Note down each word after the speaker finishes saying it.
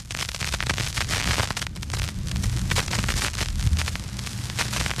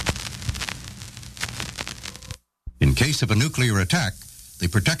case of a nuclear attack, the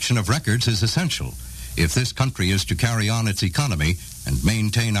protection of records is essential if this country is to carry on its economy and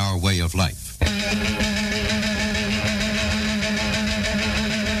maintain our way of life.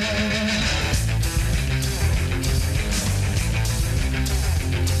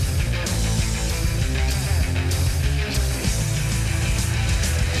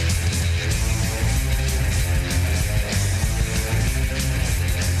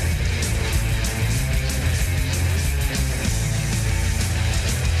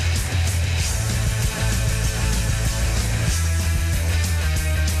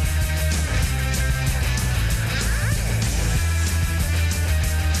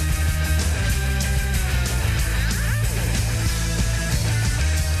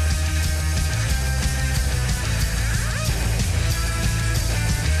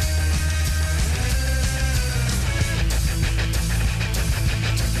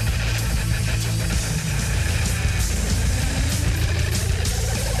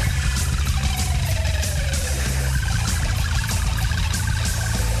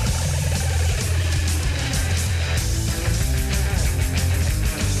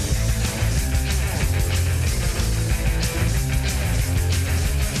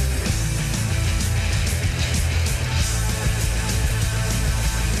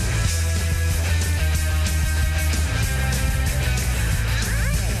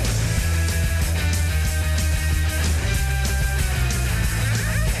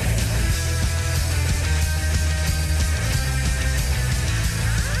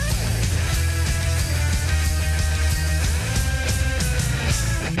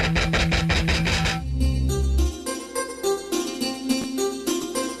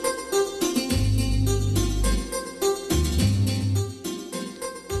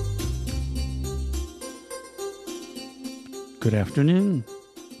 Good afternoon,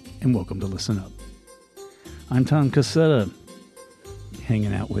 and welcome to Listen Up. I'm Tom Cassetta,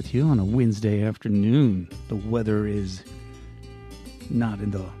 hanging out with you on a Wednesday afternoon. The weather is not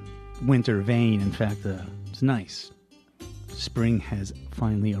in the winter vein. In fact, it's nice. Spring has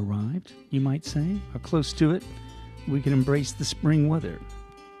finally arrived, you might say, or close to it. We can embrace the spring weather.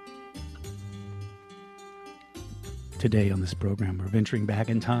 Today on this program, we're venturing back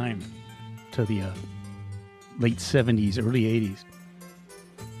in time to the late 70s, early 80s.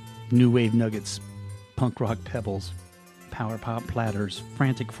 New wave nuggets, punk rock pebbles, power pop platters,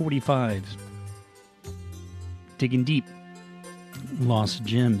 frantic 45s. Digging deep, lost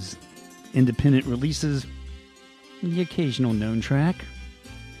gems, independent releases, the occasional known track.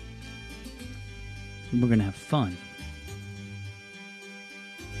 We're going to have fun.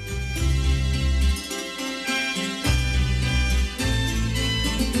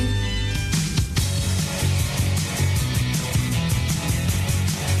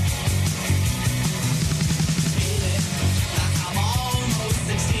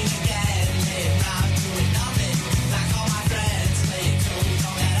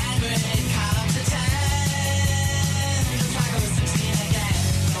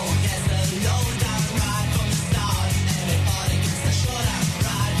 Start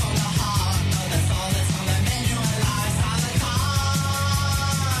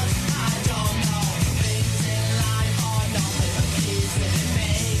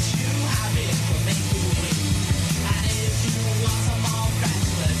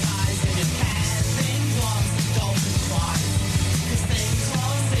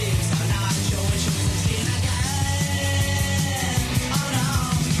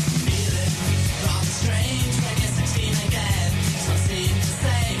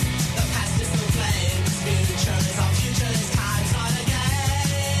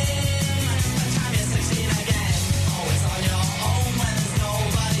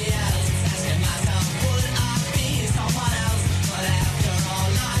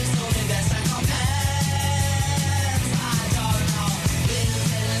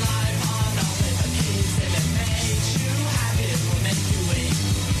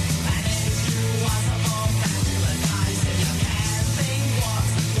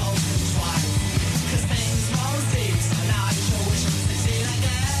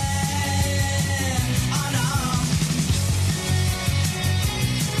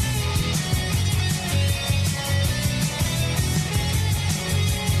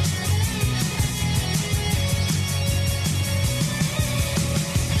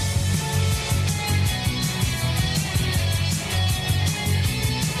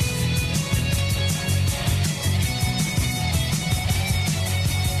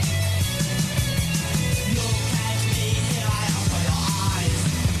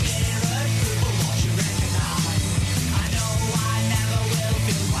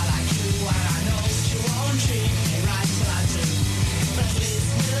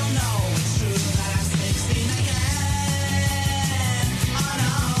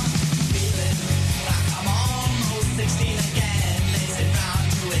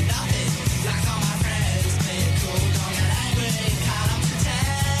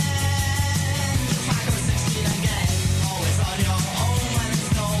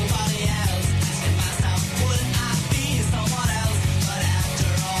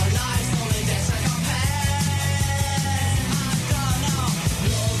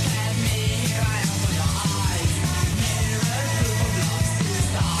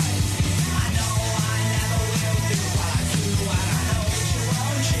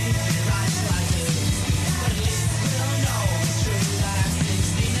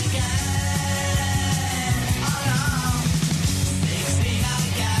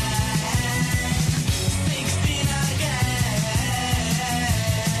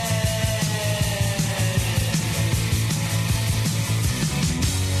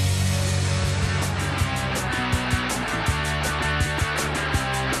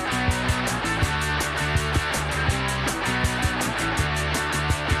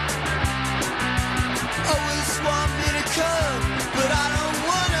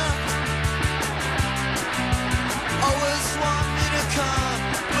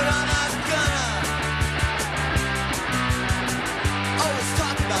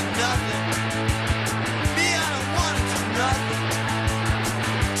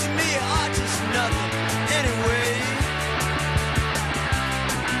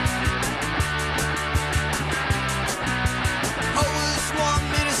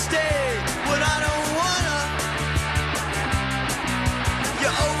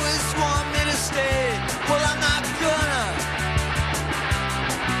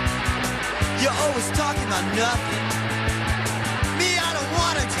always talking about nothing. Me, I don't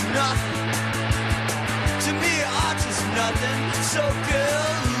wanna do nothing. To me, art is nothing. So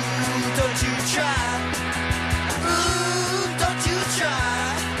girl, ooh, don't you try. Ooh, don't you try.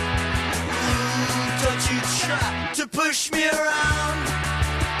 Ooh, don't you try to push me around.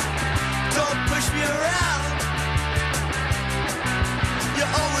 Don't push me around. You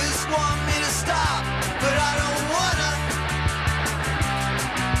always want me to stop, but I don't wanna.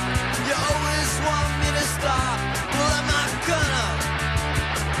 You always want me to stop, well I'm not gonna.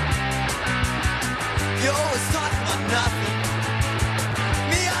 You always talk about nothing.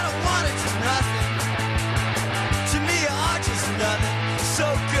 Me, I don't wanna do nothing. To me, art is nothing. So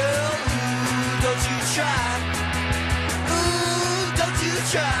girl, ooh, don't you try. Ooh, don't you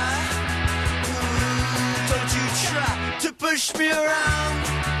try. Ooh, don't you try to push me around.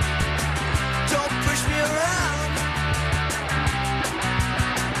 Don't push me around.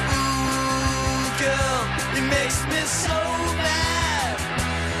 Ooh, girl, it makes me so mad.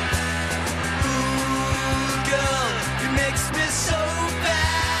 Ooh, girl, it makes me so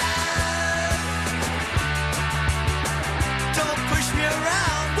bad. Don't push me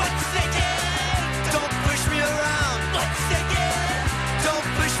around. What's again? Don't push me around. What's again? Don't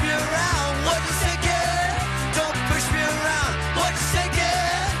push me around. What's again? Don't push me around. What's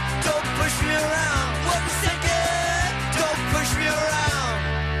again? Don't push me around. What's again? Don't push me around.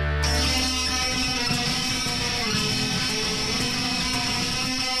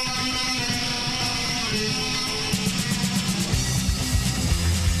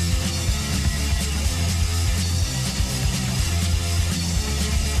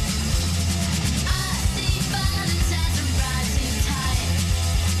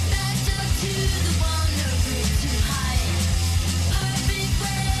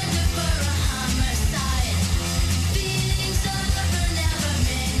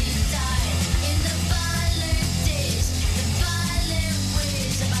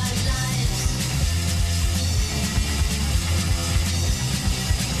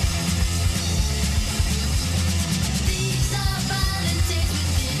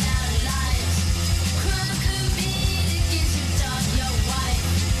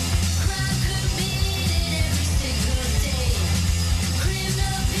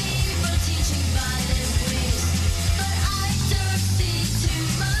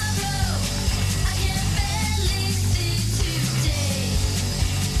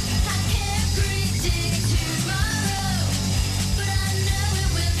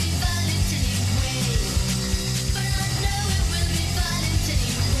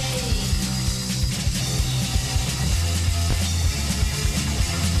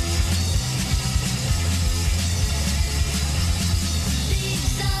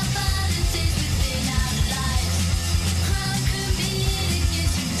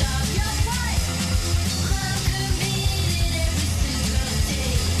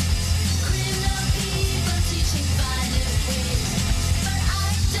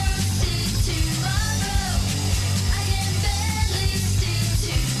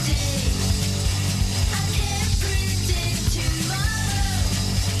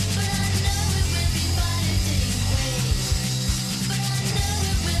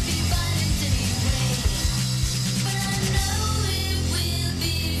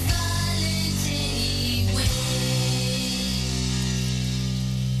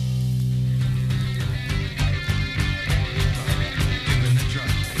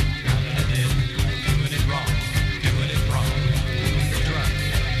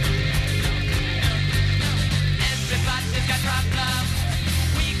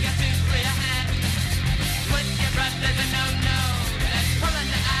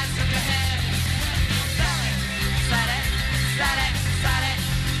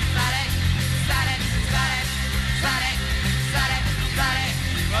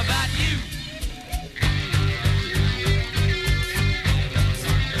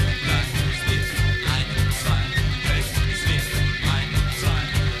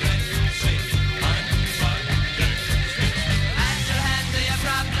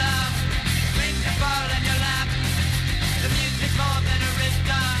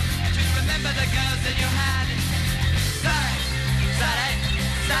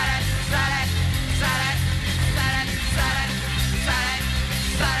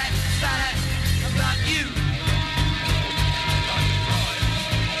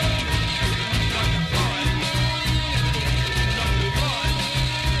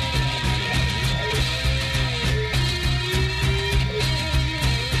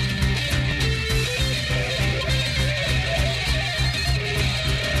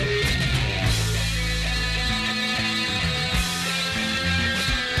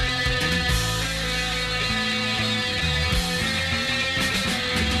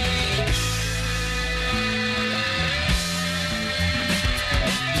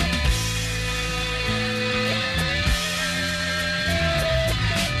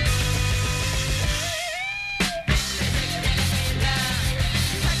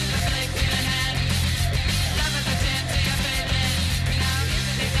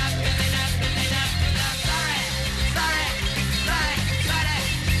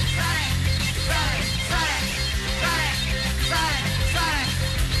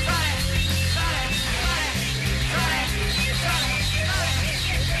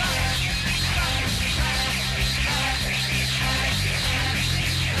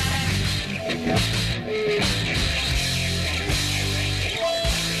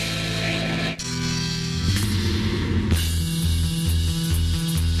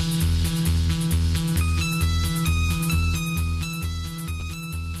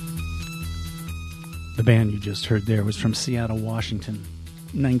 The band you just heard there was from Seattle, Washington,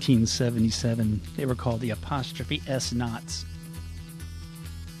 1977. They were called the Apostrophe S Knots,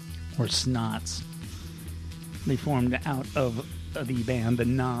 or Snots. They formed out of the band The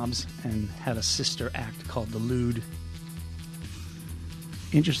Knobs and had a sister act called The Lewd.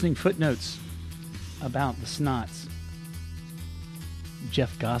 Interesting footnotes about the Snots.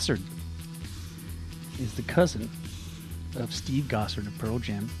 Jeff Gossard is the cousin of Steve Gossard of Pearl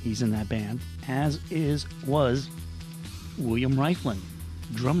Jam. He's in that band, as was William Riflin,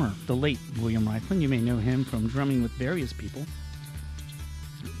 drummer, the late William Riflin. You may know him from drumming with various people,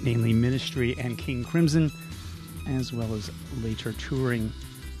 namely Ministry and King Crimson, as well as later touring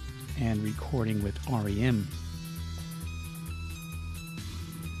and recording with R.E.M.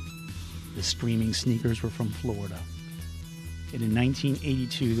 The Screaming Sneakers were from Florida. And in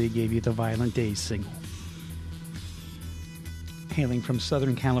 1982, they gave you the Violent Days single. Hailing from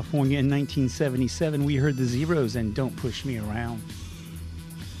Southern California in 1977, we heard the Zeros and Don't Push Me Around.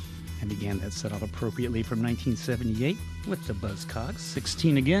 And began that set out appropriately from 1978 with the Buzzcocks,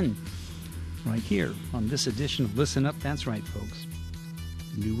 16 Again. Right here on this edition of Listen Up. That's right, folks.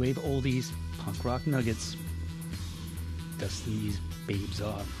 New wave oldies, punk rock nuggets, dusting these babes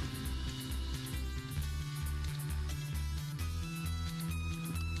off.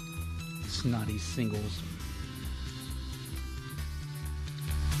 Snotty singles.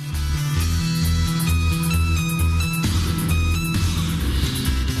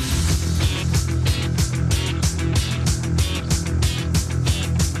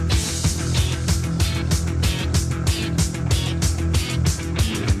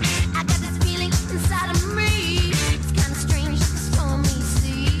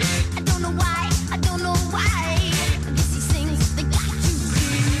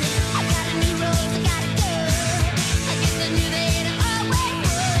 I got an email, I got a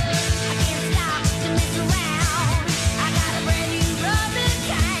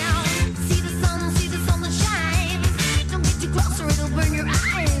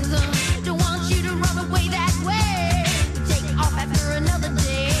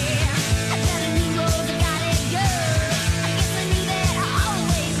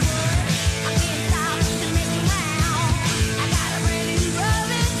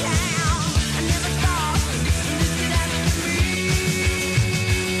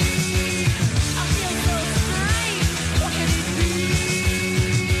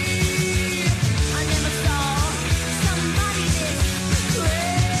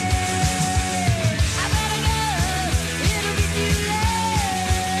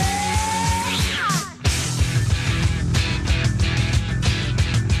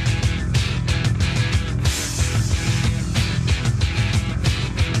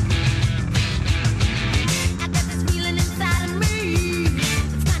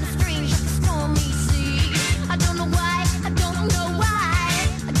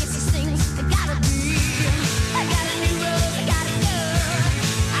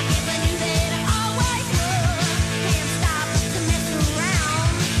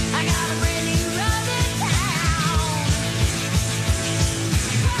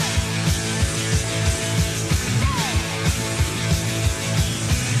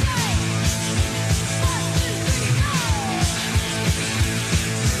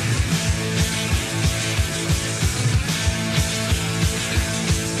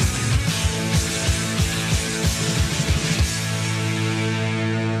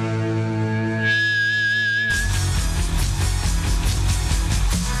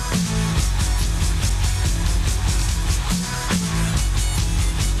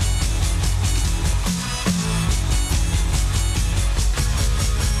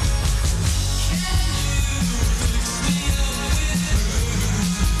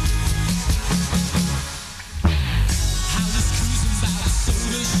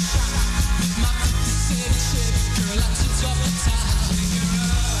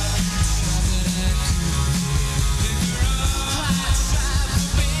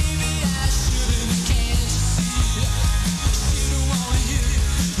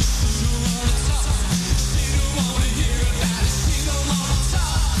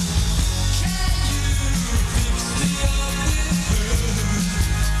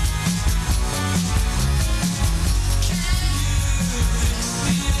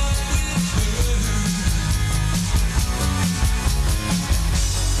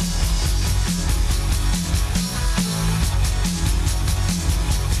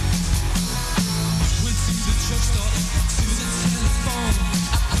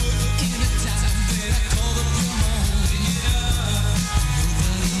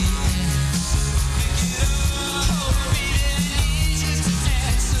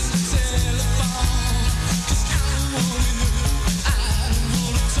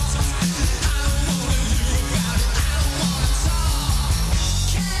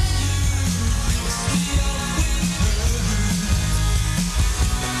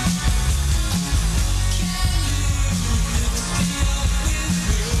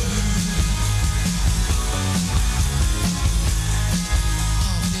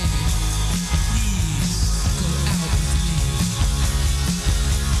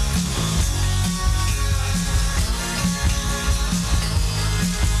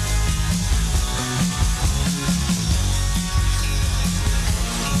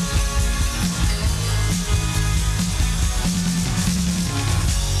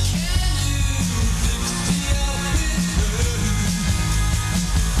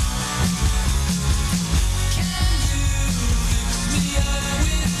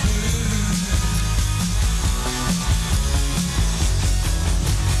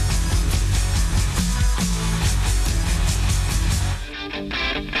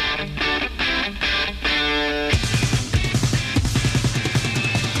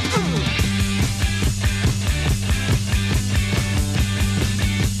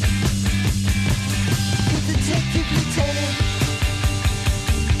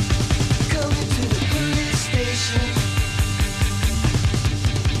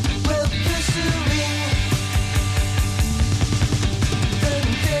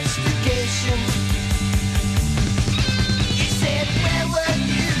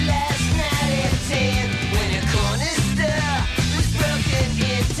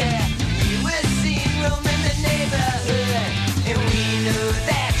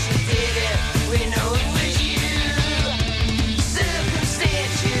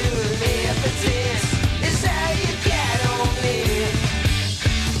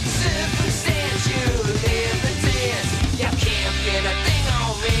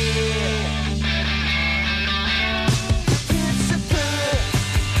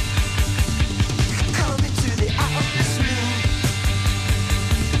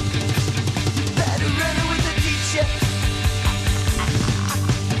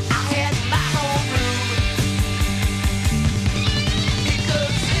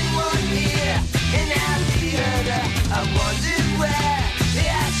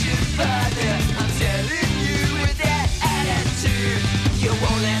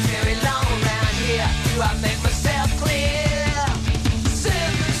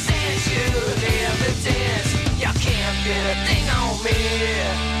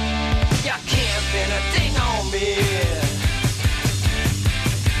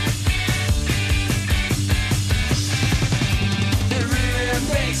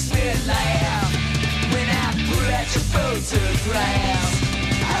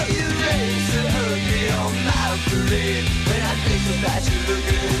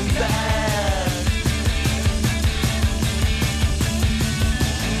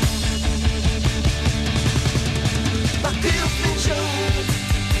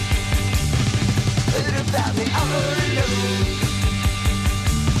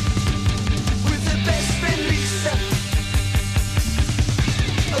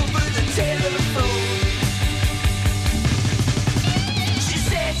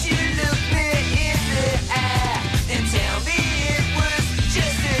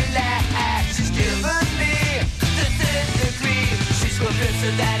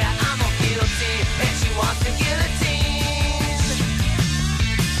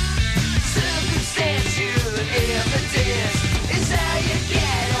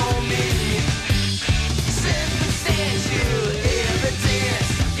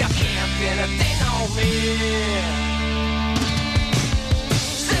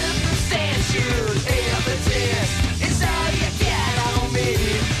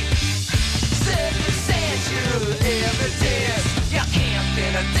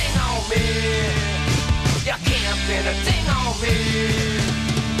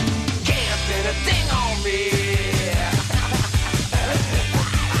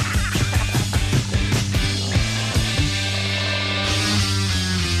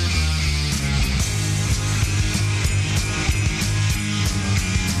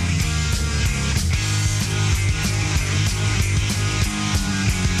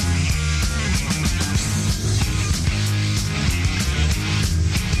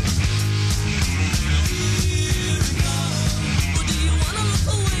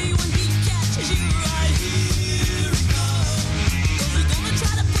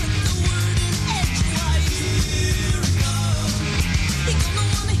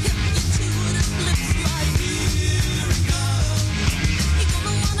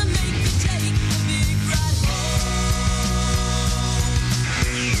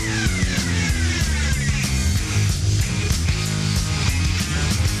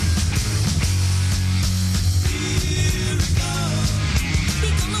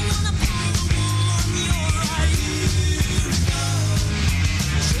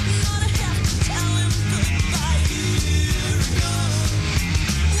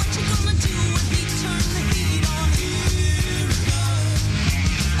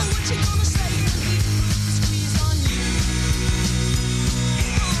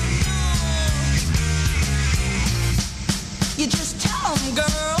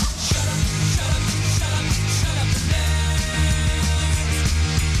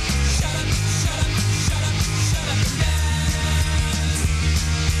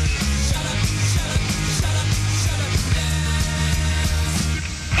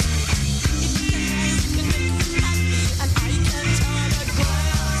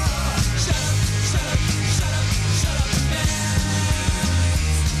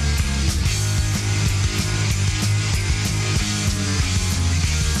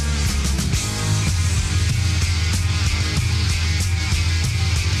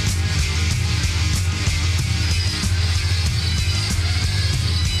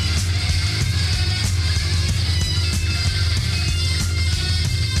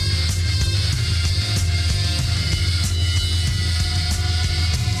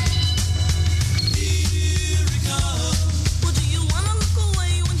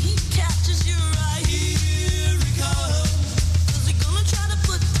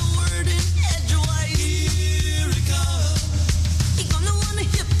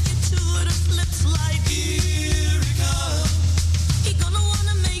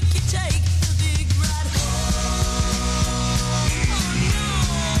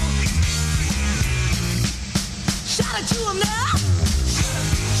 'em now. Shut up,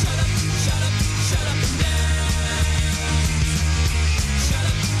 shut up, shut up, shut up and dance. Shut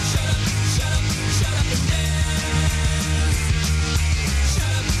up, shut up, shut up, shut up and dance.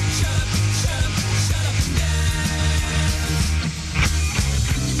 Shut up, shut up, shut up, shut up and dance.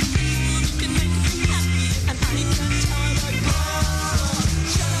 You can make me happy and I need that time like more.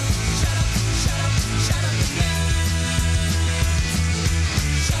 Shut up, shut up, shut up, shut up and dance.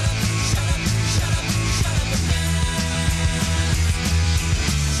 Shut up, shut up, shut up, shut up and dance.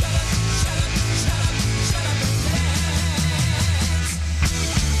 Shut up, shut up, shut up, shut up and dance.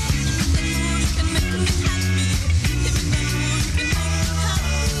 You can make me happy. If you can make me happy.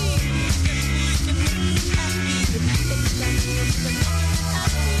 You can make me happy. If you can make me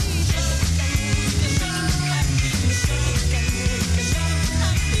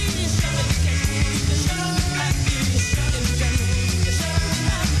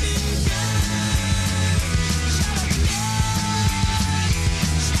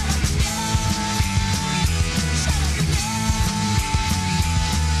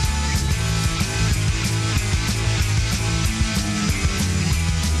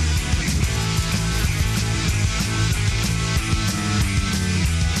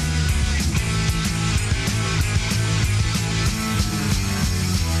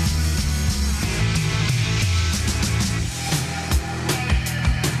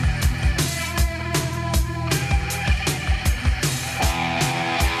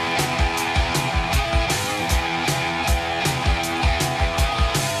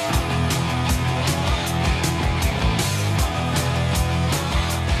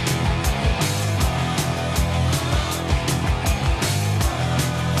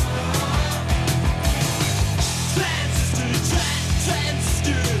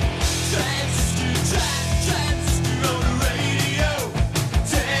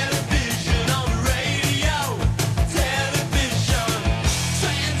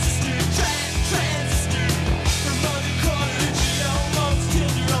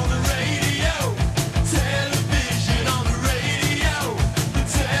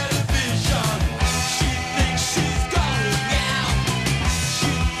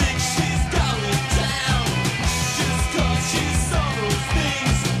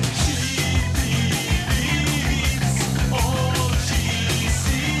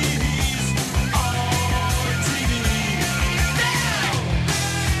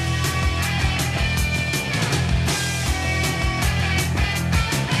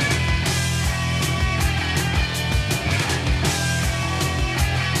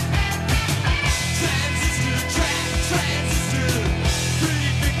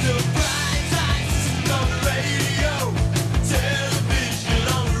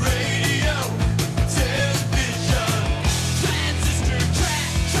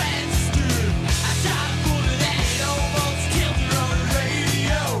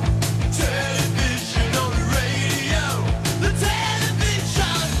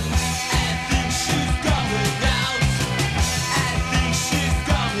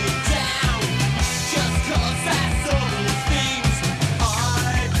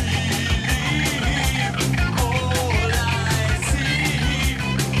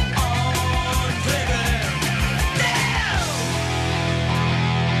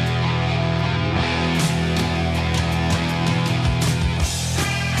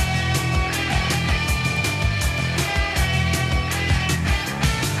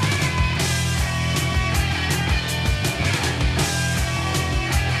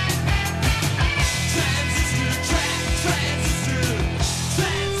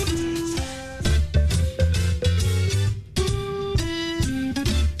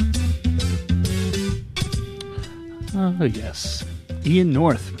Oh, yes. Ian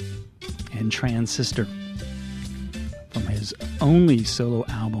North and Transistor from his only solo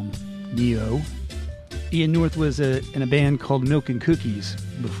album, Neo. Ian North was in a band called Milk and Cookies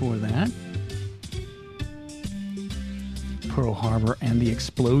before that. Pearl Harbor and the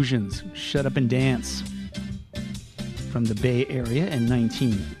Explosions, Shut Up and Dance, from the Bay Area in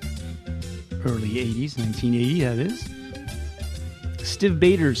early 80s, 1980, that is. Stiv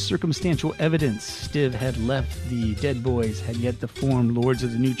Bators, Circumstantial Evidence. Stiv had left the Dead Boys, had yet to form Lords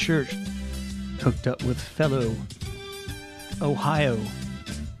of the New Church, hooked up with fellow Ohio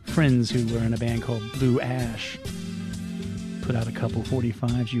friends who were in a band called Blue Ash. Put out a couple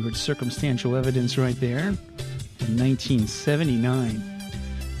 45s. You heard Circumstantial Evidence right there in 1979.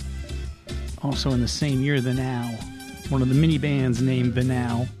 Also in the same year, The Now, one of the mini bands named The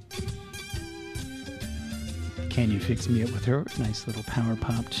Now. Can You Fix Me Up With Her? Nice little power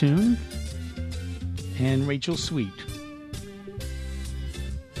pop tune. And Rachel Sweet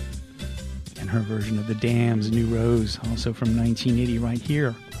and her version of The Dam's New Rose, also from 1980, right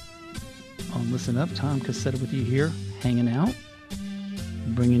here on Listen Up. Tom Cassetta with you here, hanging out,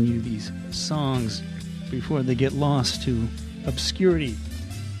 bringing you these songs before they get lost to obscurity,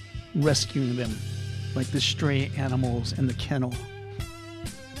 rescuing them like the stray animals in the kennel,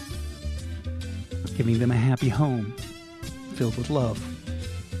 giving them a happy home filled with love.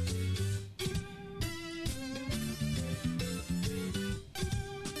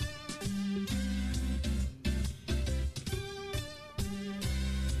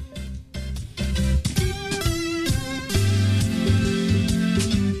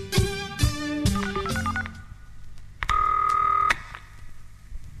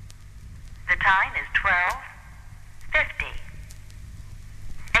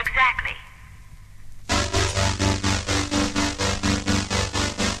 Exactly.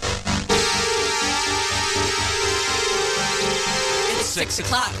 6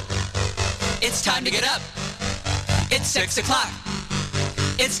 o'clock. It's time to get up. It's 6 o'clock.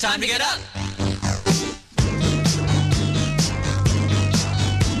 It's time to get up.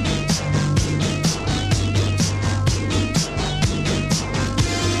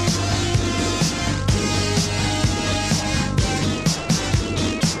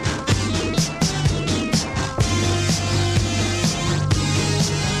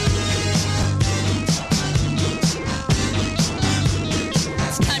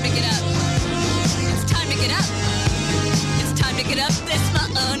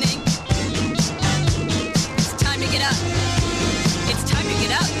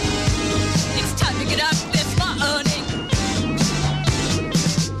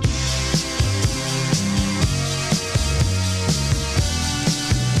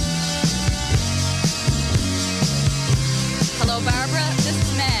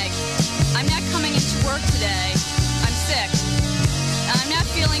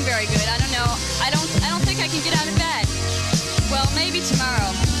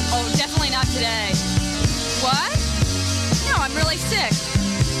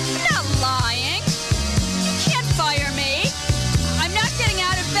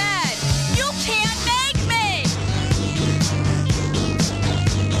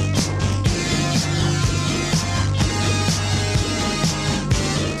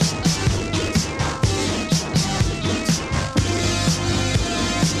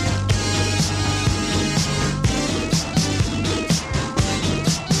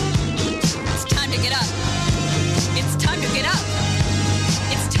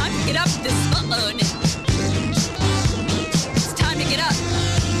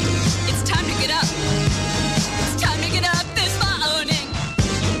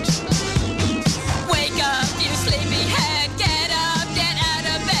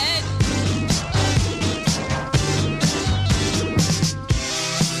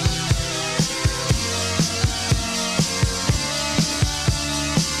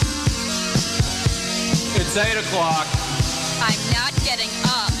 It's 8 o'clock. I'm not getting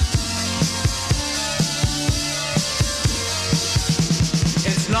up.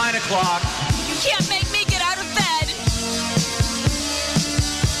 It's 9 o'clock. You can't make me get out of bed.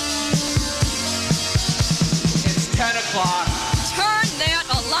 It's 10 o'clock. Turn that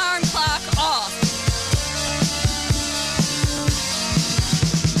alarm clock off.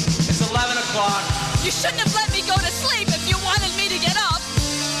 It's 11 o'clock. You shouldn't have let me go to sleep if you wanted me to get up.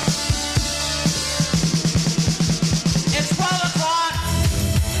 It's 12 o'clock.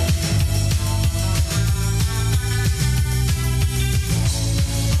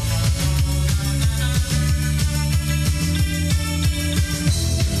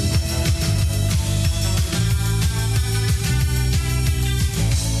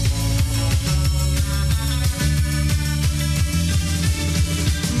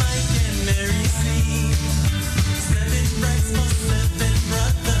 Mike and Mary seem 17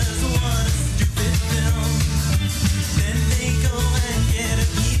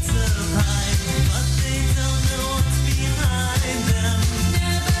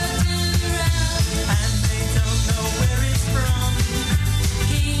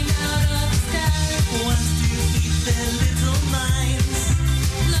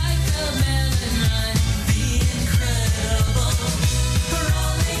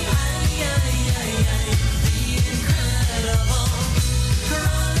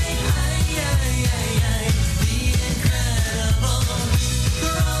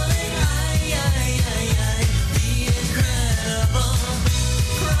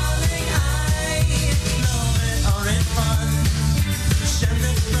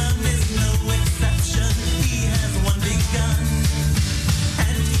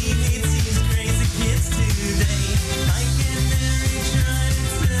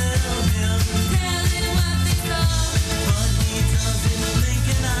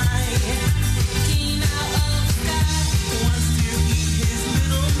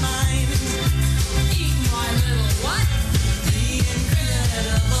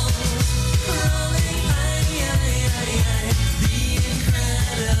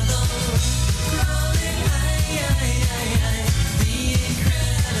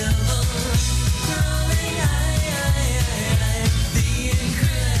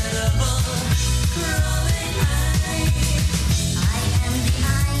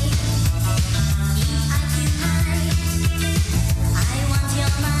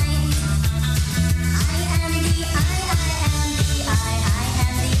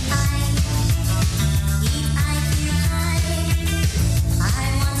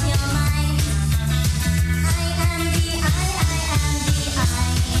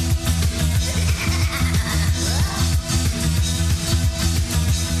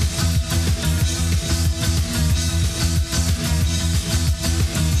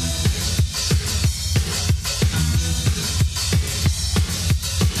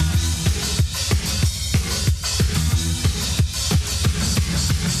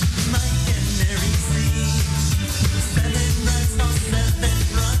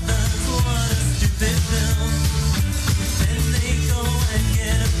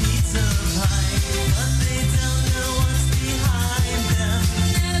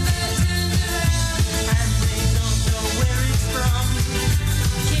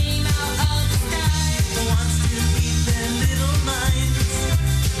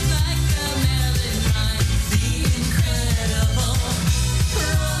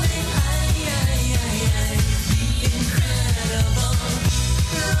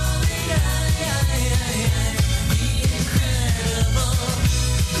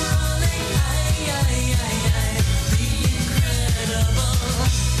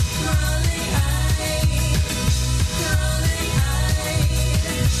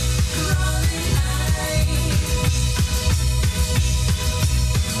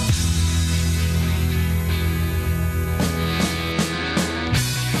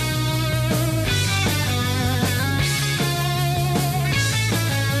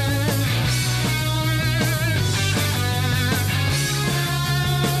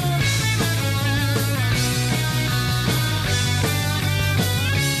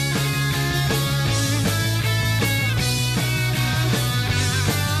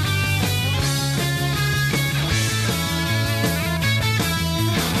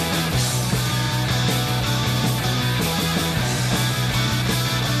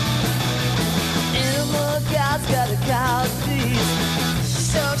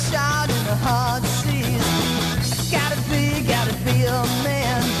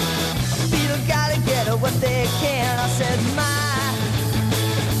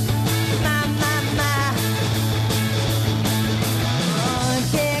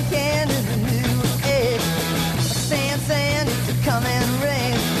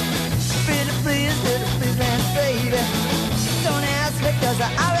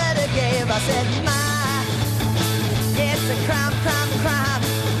 said, my, it's a crime, crime, crime.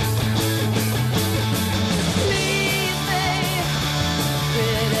 Please me,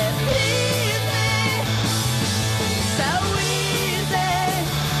 pretty please me. So easy,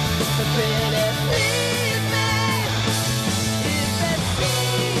 so pretty please me. If it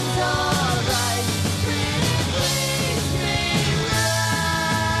seems alright, pretty please me right.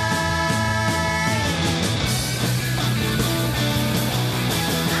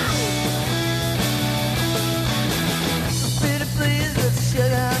 Pretty please with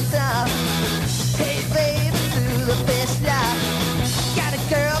sugar on top. Hey baby, through the fish shop. Got a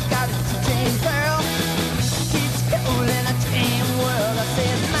girl, got a dream girl. Keeps cool in a dream world. I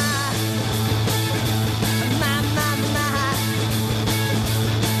said, my, my, my, my.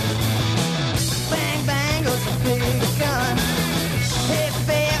 Bang, bang goes the big gun. Hey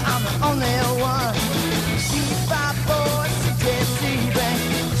babe, I'm the only one. C54, C3, bang.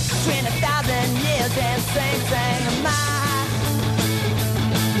 20,000 years and sing, sing. My,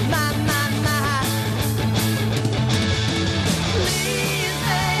 my, my. Please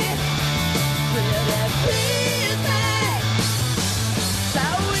me, pretty please me. So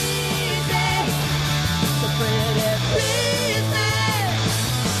easy, so pretty please me.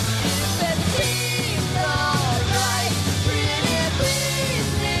 If it seems alright, pretty please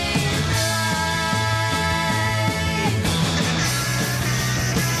me right.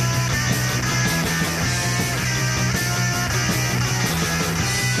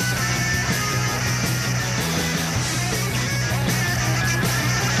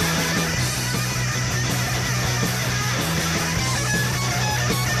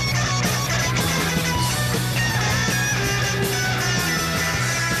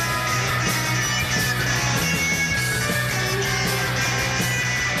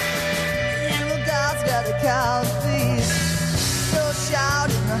 Animal God's got a cow feet. So shout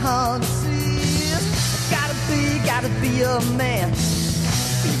in the hard sea. Gotta be a man.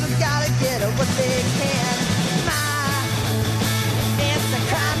 People gotta get what they can. My, it's a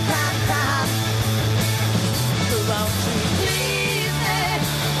crime, crime, crime. Won't you please me?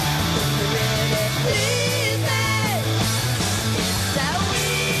 Really please me? It's so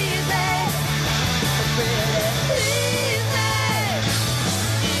easy. Really please me?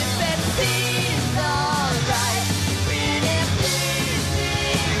 If it seems alright, really please me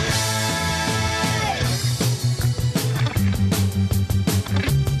right.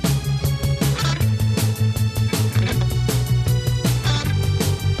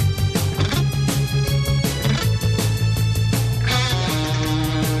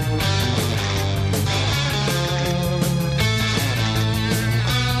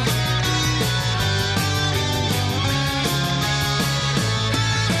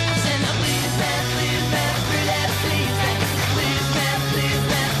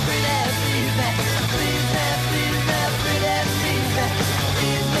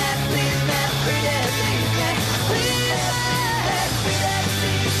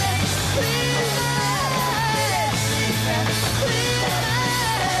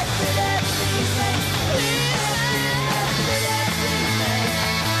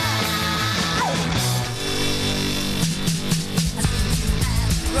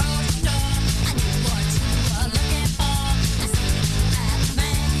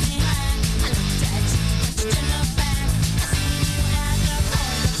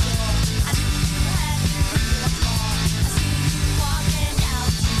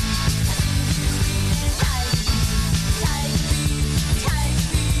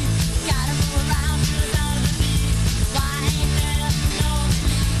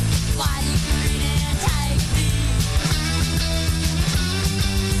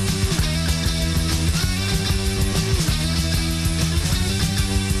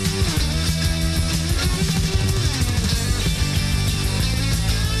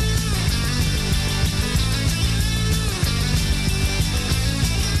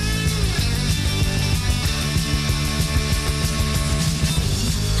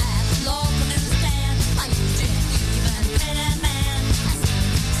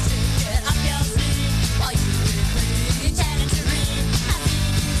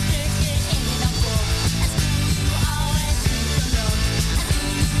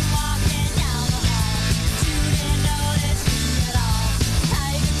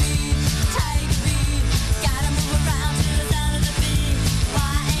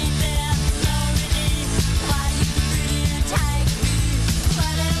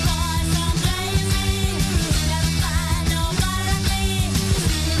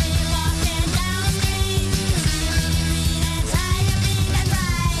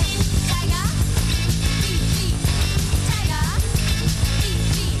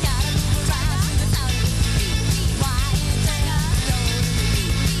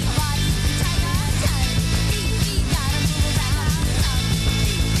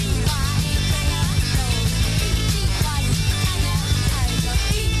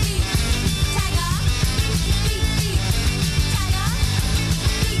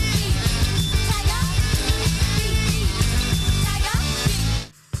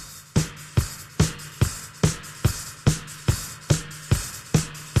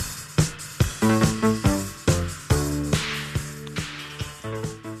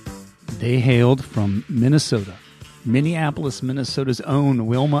 They hailed from Minnesota, Minneapolis, Minnesota's own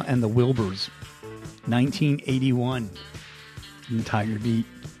Wilma and the Wilburs. 1981. Entire beat.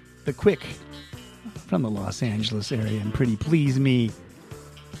 The Quick from the Los Angeles area and Pretty Please Me.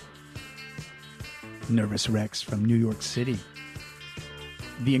 Nervous Rex from New York City.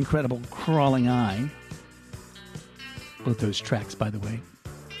 The incredible Crawling Eye. Both those tracks, by the way.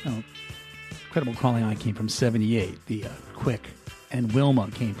 Oh, Incredible Crawling Eye came from 78. The Quick and Wilma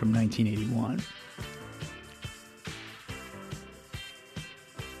came from 1981.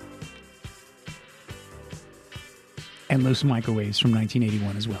 And Los Microwaves from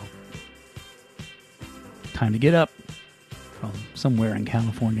 1981 as well. Time to Get Up from somewhere in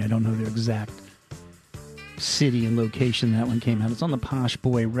California. I don't know their exact city and location that one came out. It's on the Posh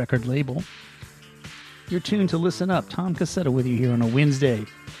Boy record label. You're tuned to Listen Up. Tom Cassetta with you here on a Wednesday,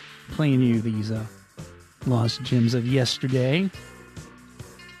 playing you these lost gems of yesterday.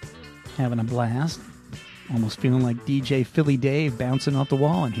 Having a blast. Almost feeling like DJ Philly Dave bouncing off the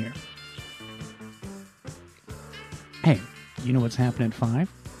wall in here. Hey, you know what's happening at 5?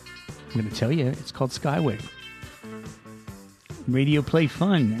 I'm going to tell you. It's called Skywave. Radio Play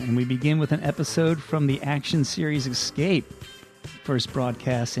Fun, and we begin with an episode from the action series Escape. First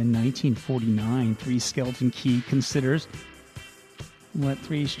broadcast in 1949. 3 Skeleton Key considers what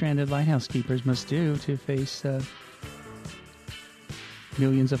 3 stranded lighthouse keepers must do to face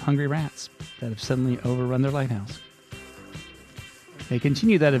millions of hungry rats that have suddenly overrun their lighthouse. They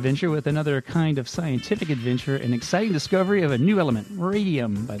continue that adventure with another kind of scientific adventure, an exciting discovery of a new element,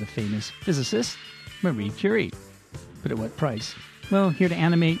 radium, by the famous physicist Marie Curie. But at what price? Well, here to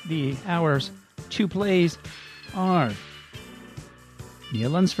animate the hour's 2 plays are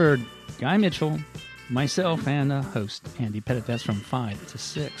Neil Lunsford, Guy Mitchell, myself, and host Andy Pettit. That's from 5 to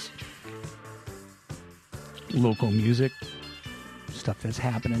 6. Local music, stuff that's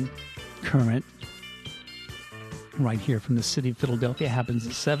happening, current. Right here from the city of Philadelphia, happens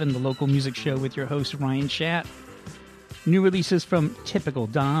at 7, the local music show with your host, Ryan Schatt. New releases from Typical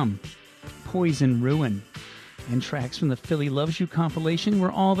Dom, Poison Ruin, and tracks from the Philly Loves You compilation,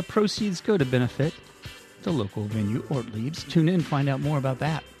 where all the proceeds go to benefit the local venue, Ortlieb's. Tune in and find out more about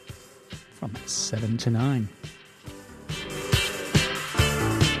that from 7 to 9.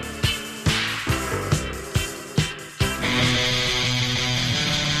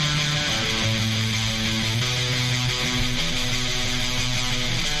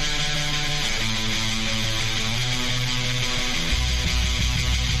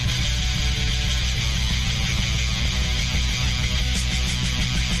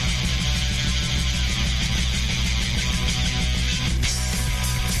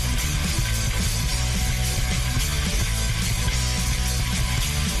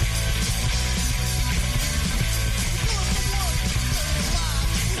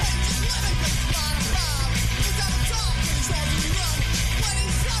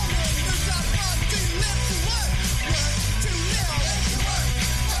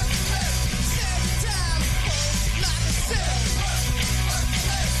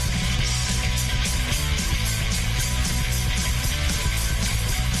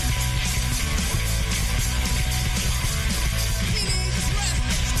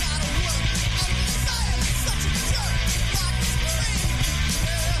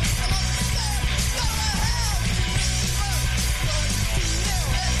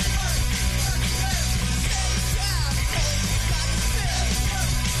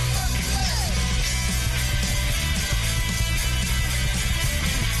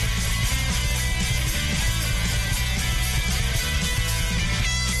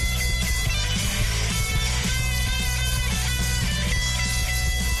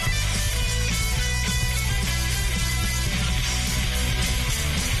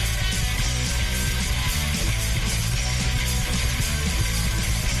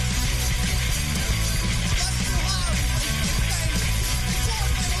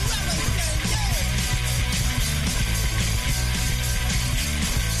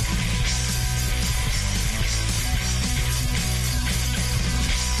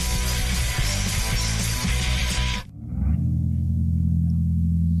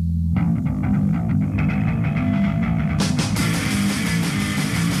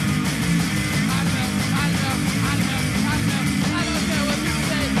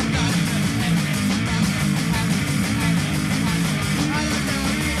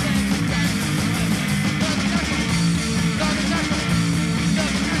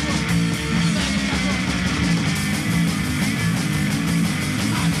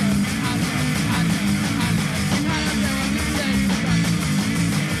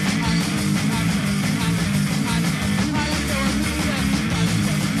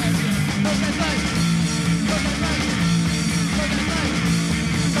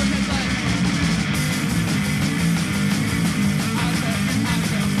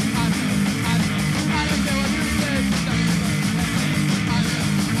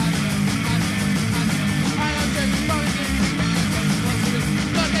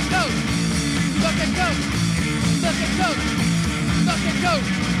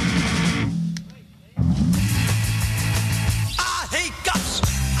 I hate guts.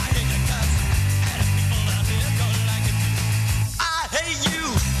 I hate the guts. And the people out here don't like it. I hate you.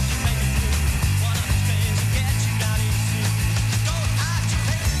 You make it through one of these things and get you down in the sea. Go out your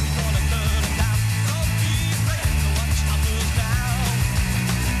head, you're gonna burn it down. Don't be afraid to watch others down.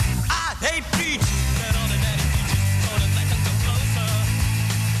 I hate beach. Get on the daddy beaches, so that they can come closer.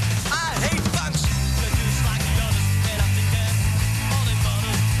 I hate bugs. They're just like the others, and I think that all they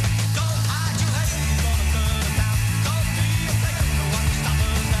bother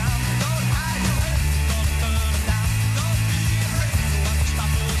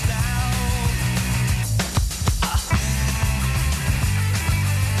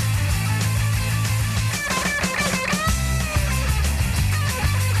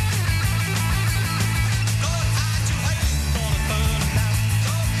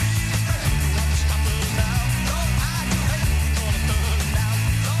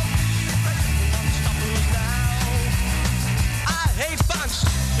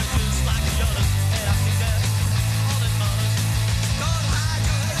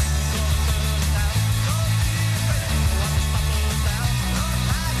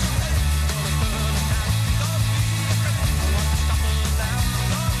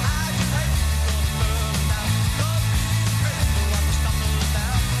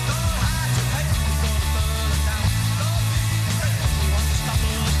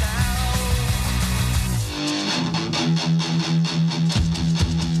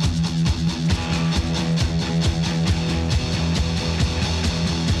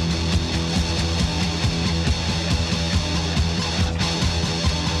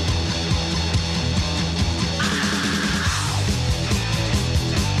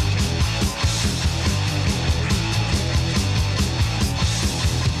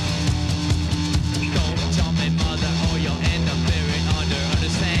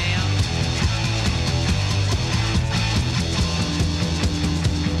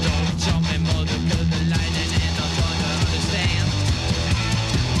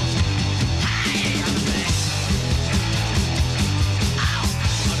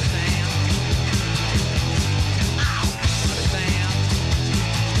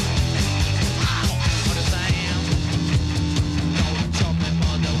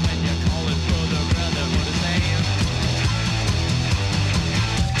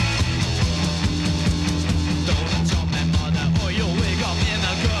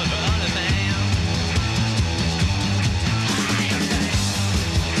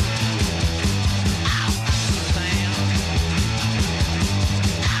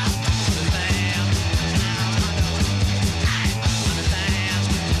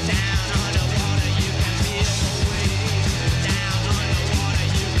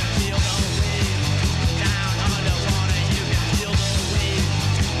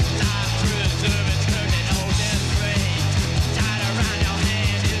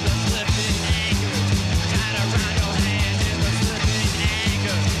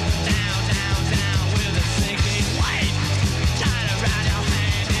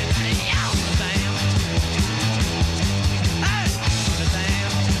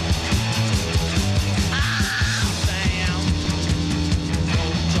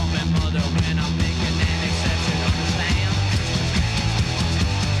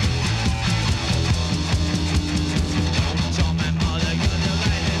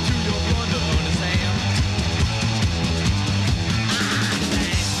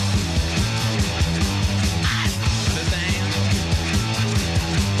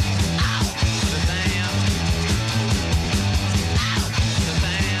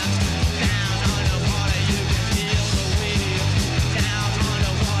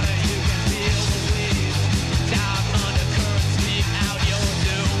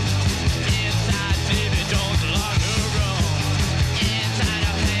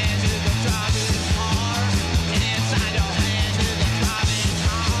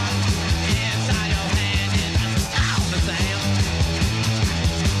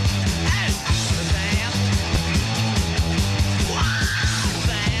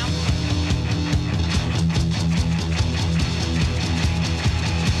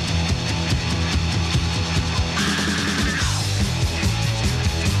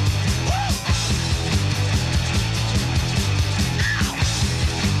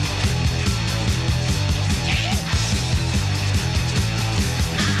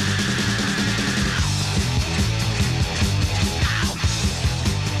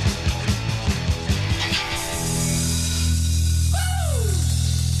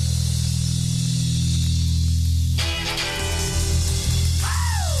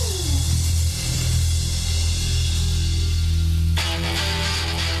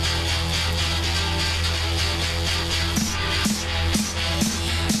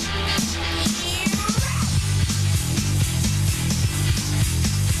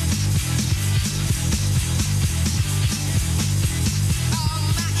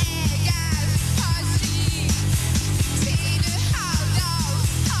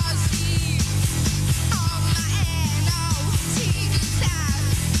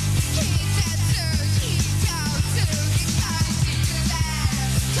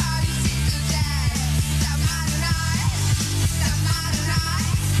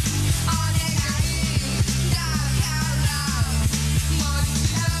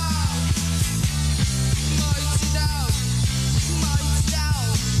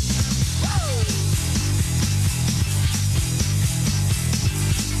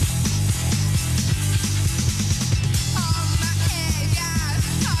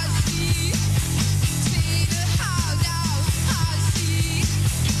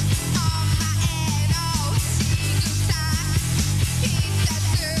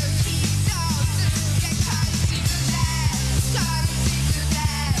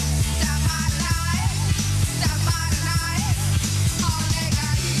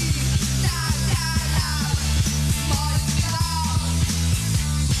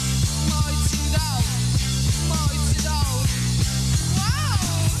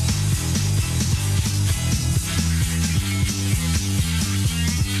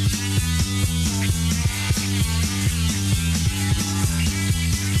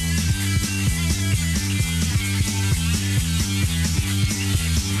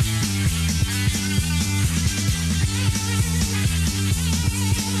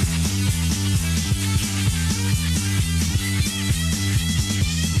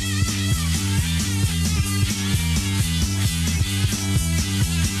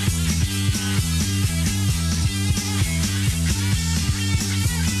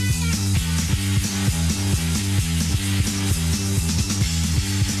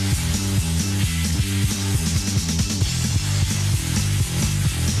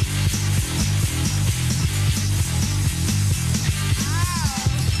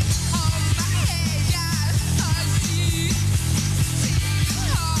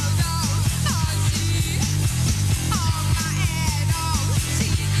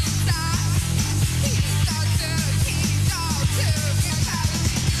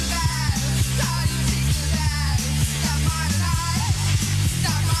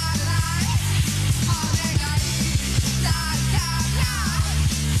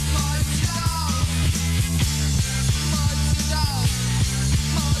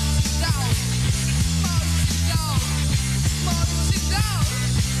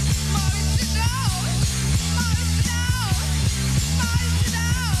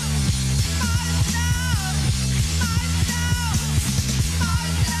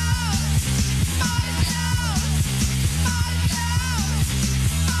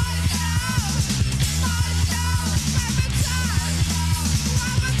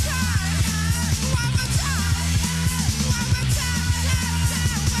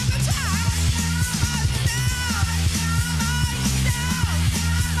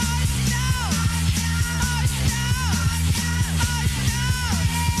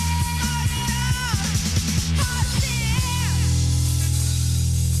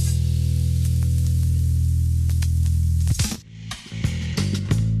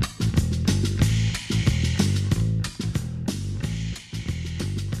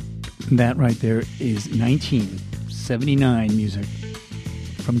That right there is 1979 music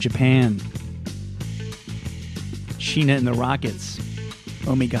from Japan. Sheena and the Rockets,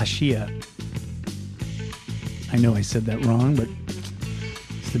 Omegashia. I know I said that wrong, but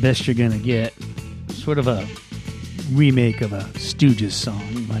it's the best you're gonna get. Sort of a remake of a Stooges song.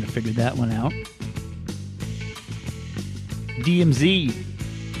 You might have figured that one out. DMZ,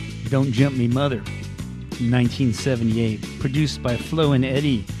 Don't Jump Me Mother, 1978, produced by Flo and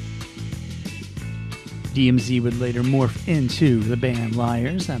Eddie. DMZ would later morph into the band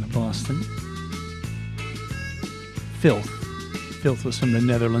Liars out of Boston. Filth. Filth was from the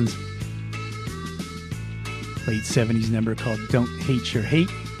Netherlands. Late 70s number called Don't Hate Your Hate.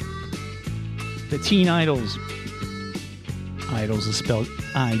 The Teen Idols. Idols is spelled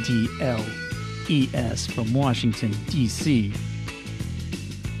I-D-L-E-S from Washington, D.C.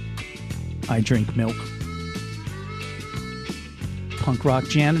 I Drink Milk. Punk rock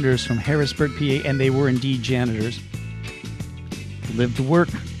janitors from Harrisburg, PA, and they were indeed janitors. Live to Work.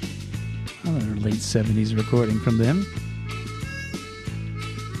 Another late 70s recording from them.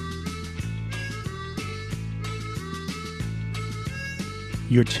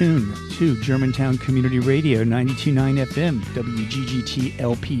 You're tuned to Germantown Community Radio, 92.9 FM, WGGT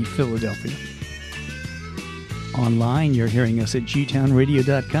LP, Philadelphia. Online, you're hearing us at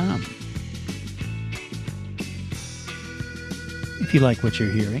gtownradio.com. If you like what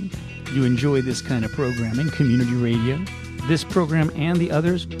you're hearing, you enjoy this kind of programming, community radio, this program and the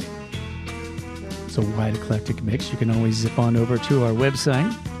others, it's a wide eclectic mix. You can always zip on over to our website,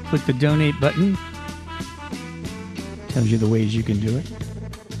 click the donate button, tells you the ways you can do it.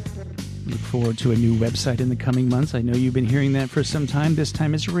 Look forward to a new website in the coming months. I know you've been hearing that for some time. This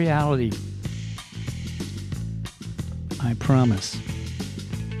time it's reality. I promise.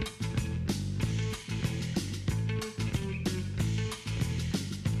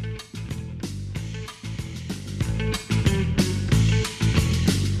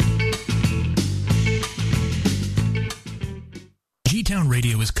 G-Town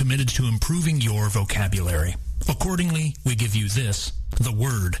Radio is committed to improving your vocabulary. Accordingly, we give you this, the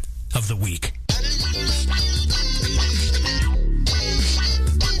word of the week.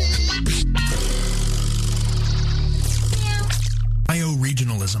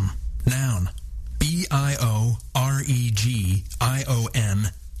 Bioregionalism. Noun.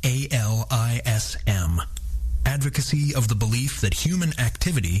 B-I-O-R-E-G-I-O-N-A-L-I-S-M. Advocacy of the belief that human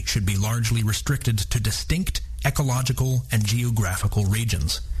activity should be largely restricted to distinct ecological and geographical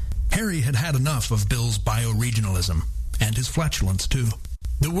regions. Harry had had enough of Bill's bioregionalism, and his flatulence too.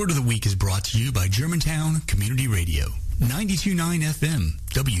 The Word of the Week is brought to you by Germantown Community Radio, 92.9 FM,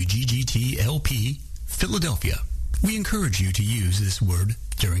 WGGT LP, Philadelphia. We encourage you to use this word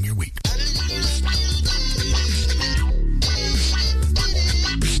during your week.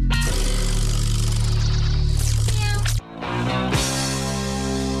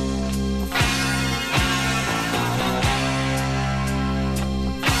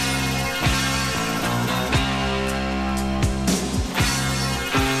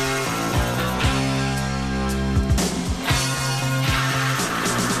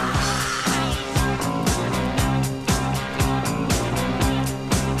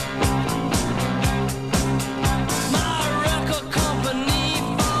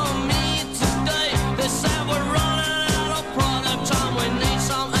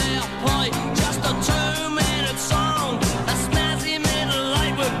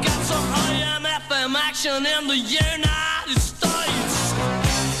 In the United States.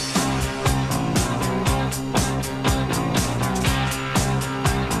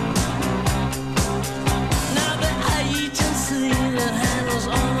 Now the agency that handles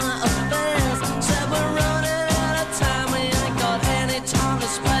all my affairs said we're running out of time, we ain't got any time to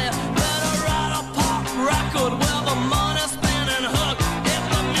spare. Better write a pop record with a money spinning hook. If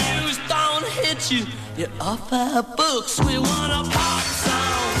the muse don't hit you, you're off our books. We want a pop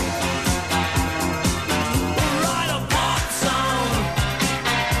song.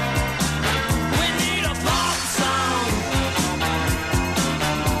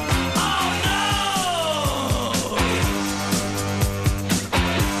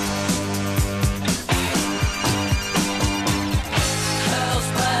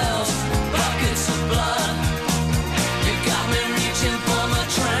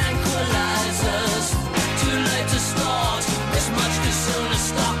 Too late to start, it's much too soon.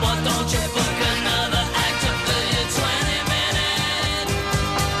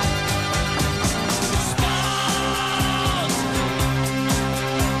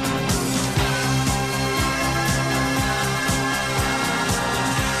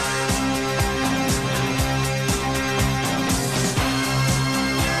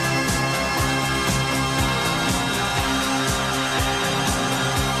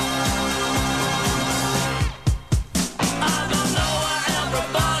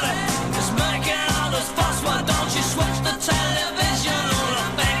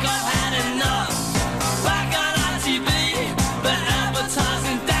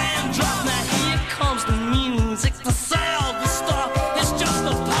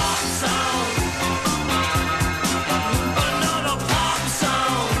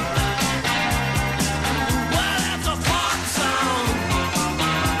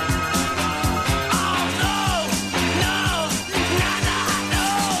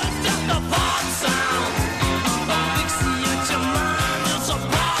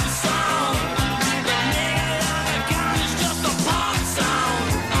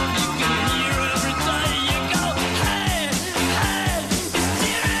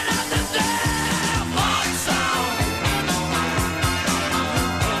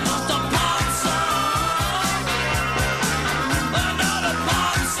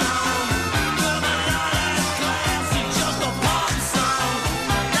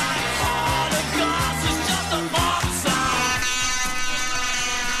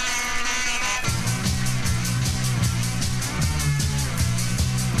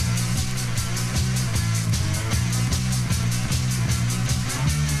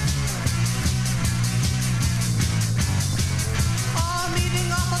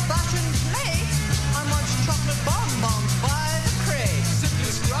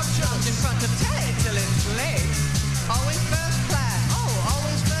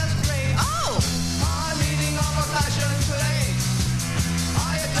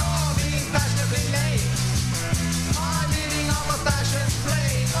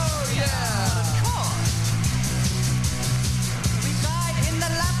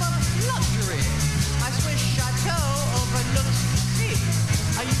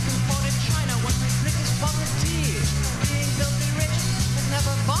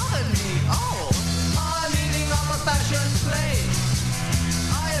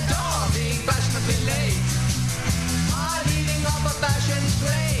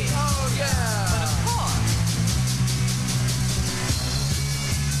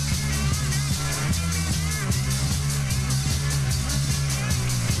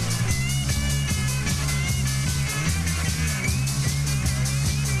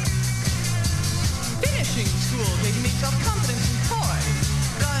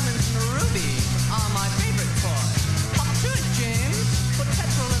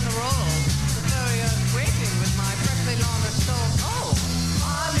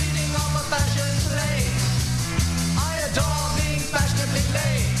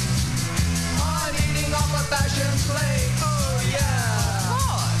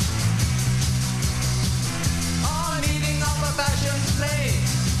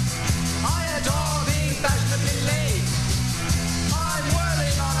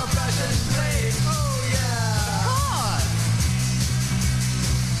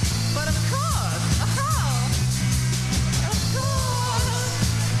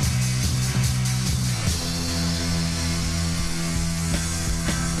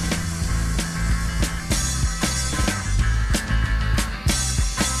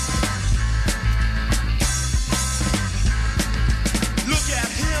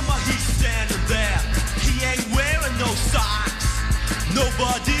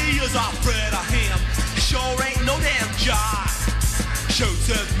 Nobody is afraid of him. He sure ain't no damn jive. Shoots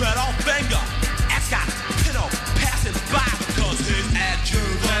his middle finger. Got Pinto passing by because he's a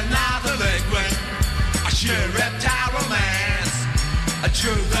juvenile delinquent. A sheer reptile romance. A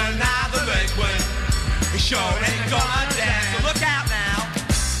juvenile delinquent. He sure ain't gonna dance. So look out now.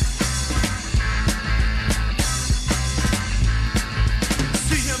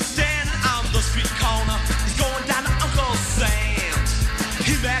 See him standing on the street corner. He's going down to Uncle Sam's.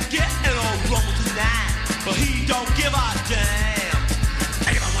 He might get in a rumble tonight, but he don't give a damn.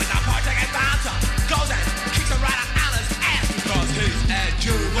 Even when the party gets bounced, goes and kicks him right out his ass because he's a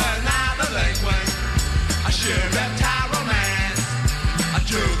juvenile delinquent. A sheer reptile romance. A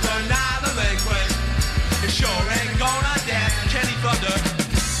juvenile delinquent. He sure ain't gonna dance. Can he fuck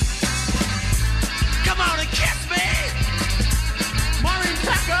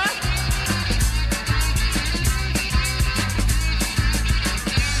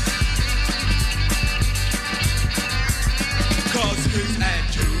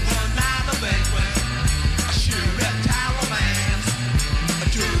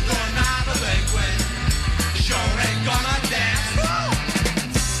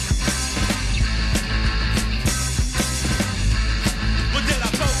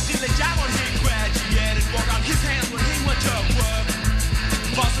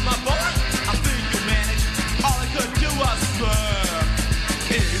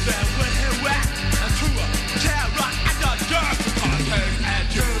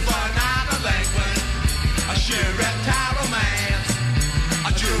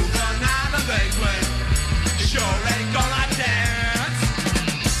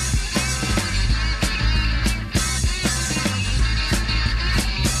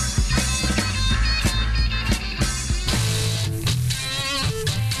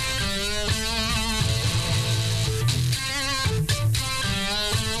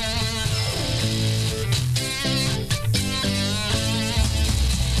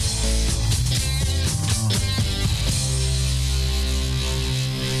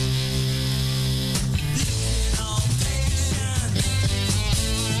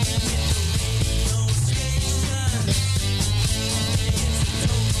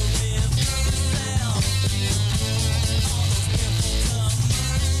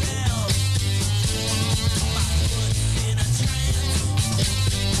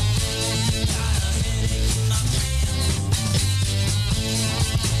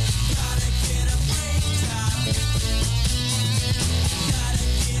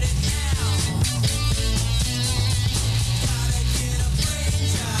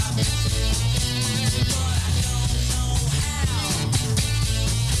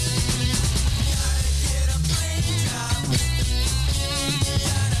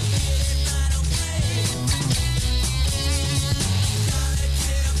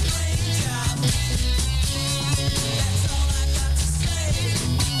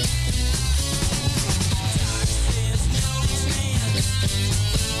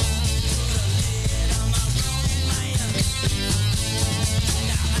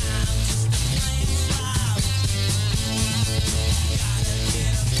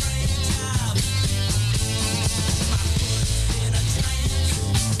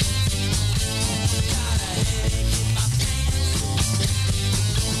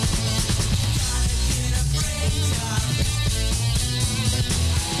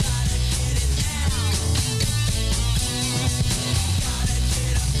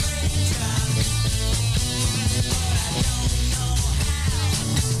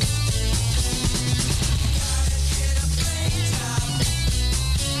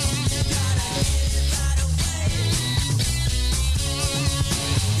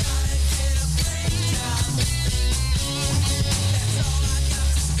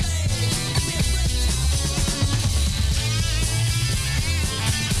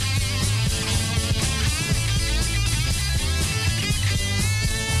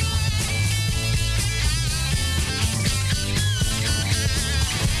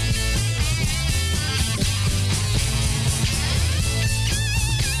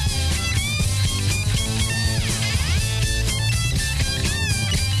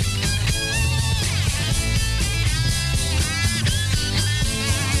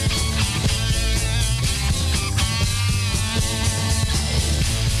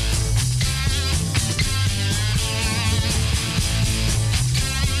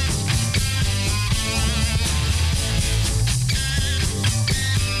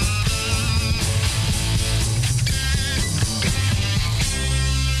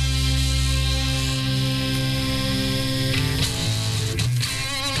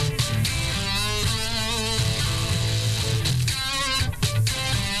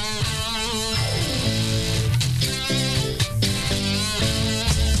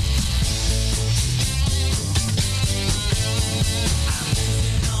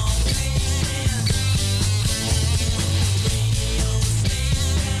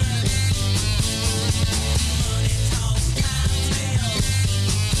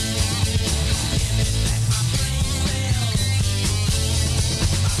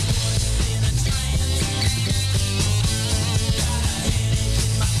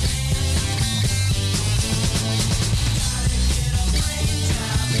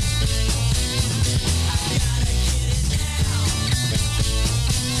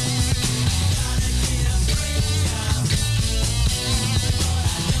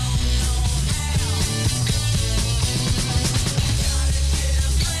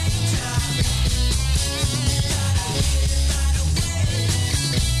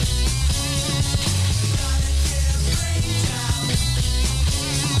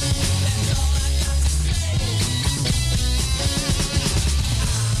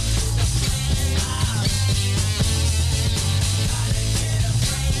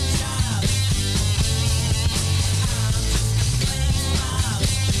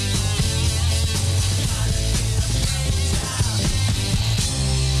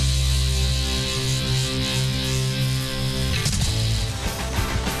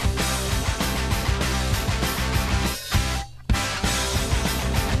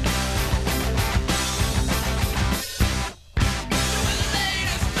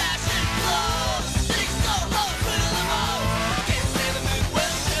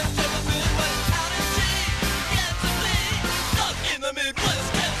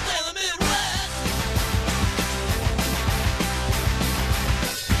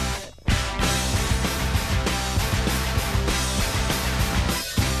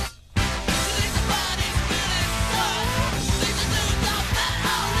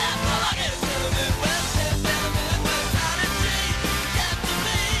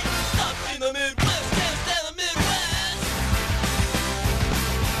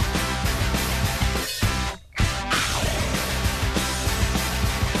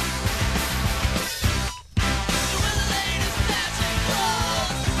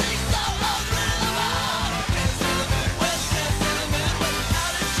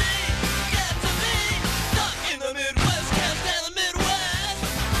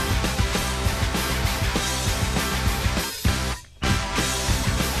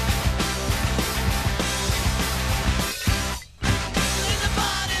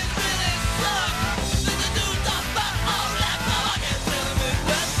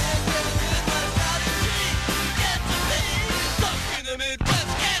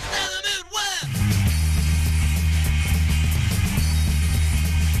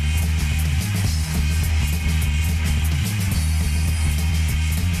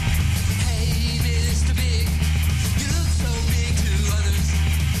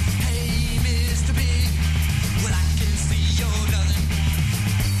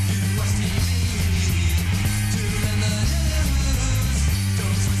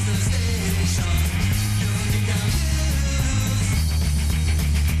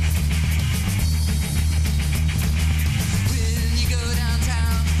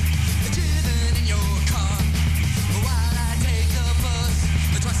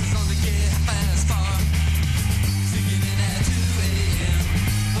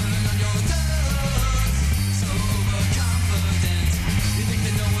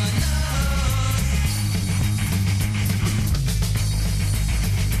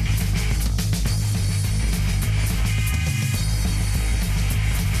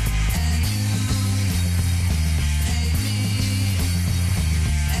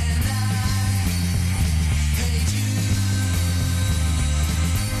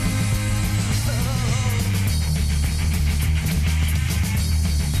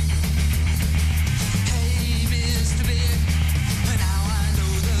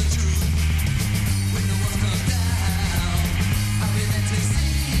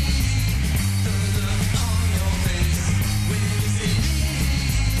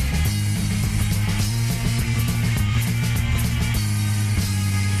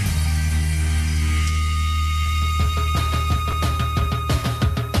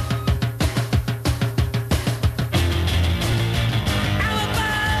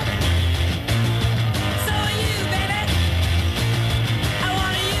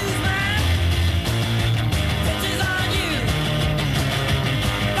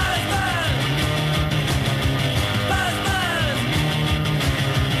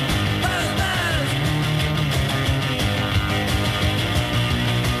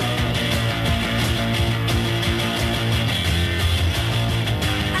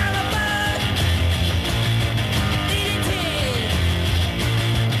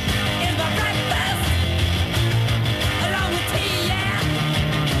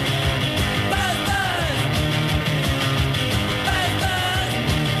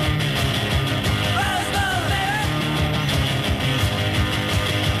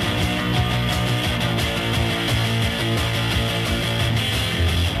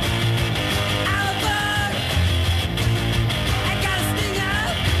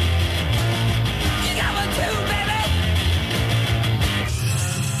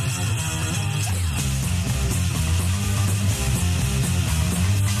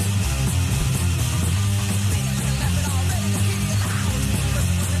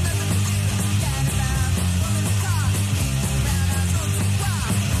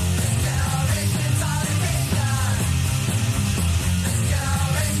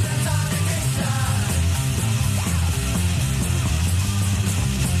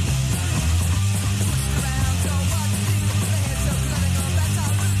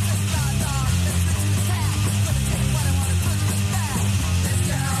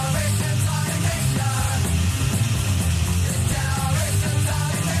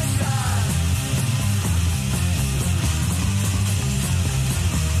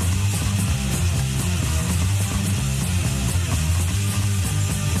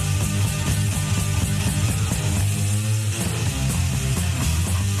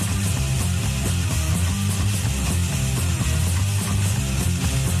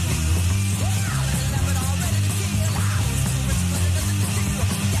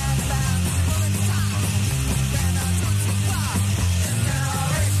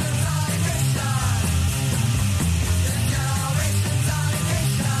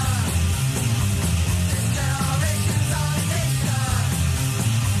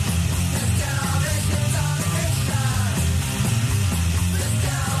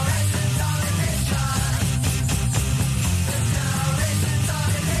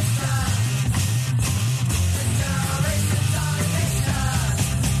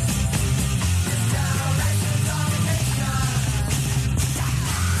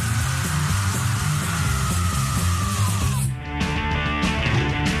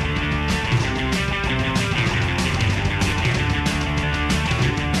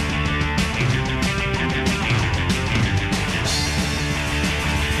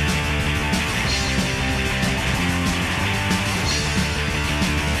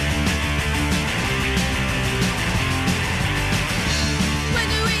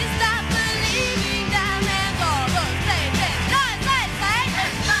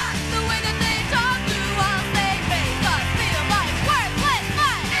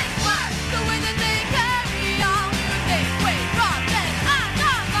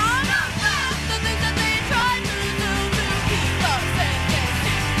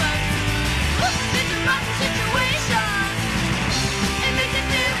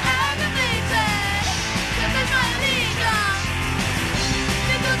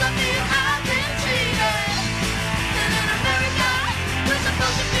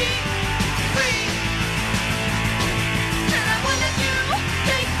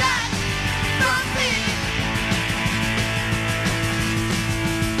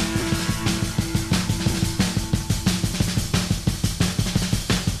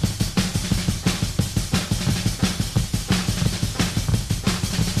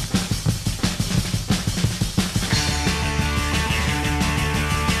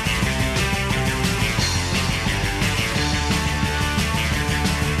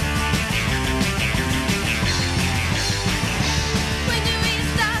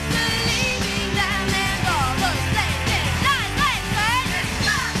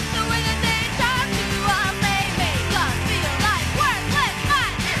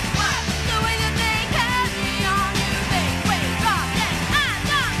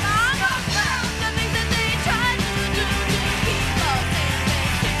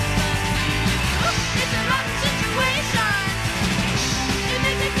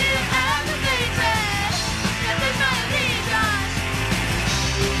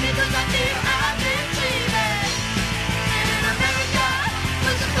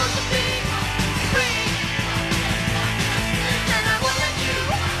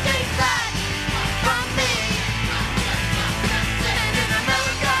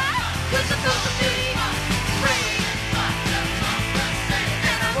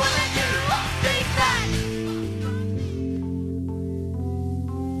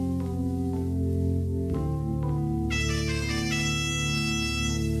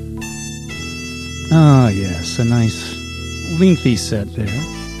a nice lengthy set there.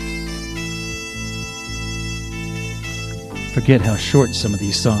 Forget how short some of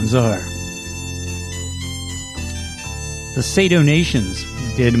these songs are. The Sado Nations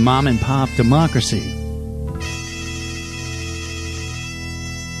did Mom and Pop Democracy.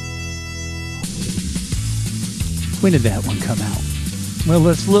 When did that one come out? Well,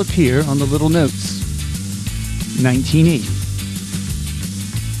 let's look here on the little notes. 1980.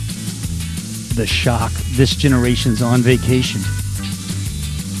 The Shock, This Generation's on Vacation.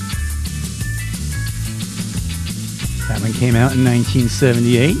 That one came out in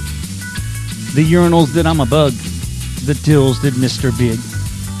 1978. The Urinals did I'm a Bug. The Dills did Mr. Big.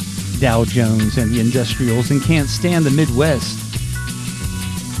 Dow Jones and the Industrials and Can't Stand the Midwest.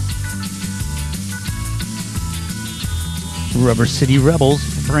 Rubber City Rebels,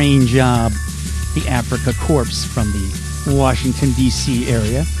 Brain Job. The Africa Corps from the Washington, D.C.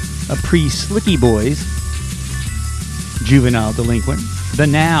 area. A Pre-Slicky Boys. Juvenile Delinquent. The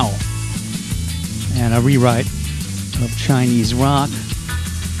Now. And a rewrite of Chinese rock.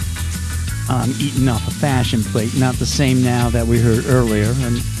 Eaten off a fashion plate. Not the same Now that we heard earlier.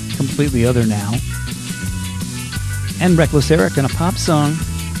 And completely other Now. And Reckless Eric and a pop song.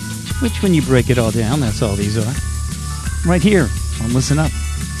 Which when you break it all down, that's all these are. Right here on Listen Up.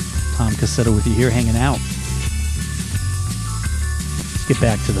 Tom Cassetta with you here hanging out. Let's get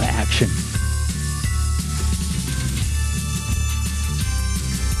back to the action.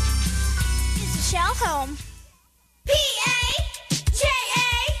 It's a shell home. P-A-J-A-M-A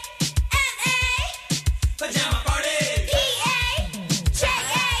Pajama party! P-A-J-A-M-A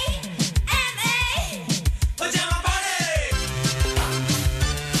Pajama party!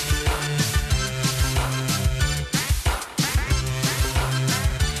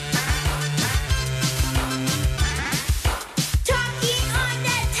 Talking on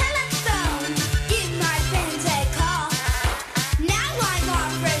the telephone. Give my friends a call. Now I'm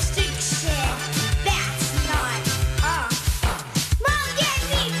on restriction. That's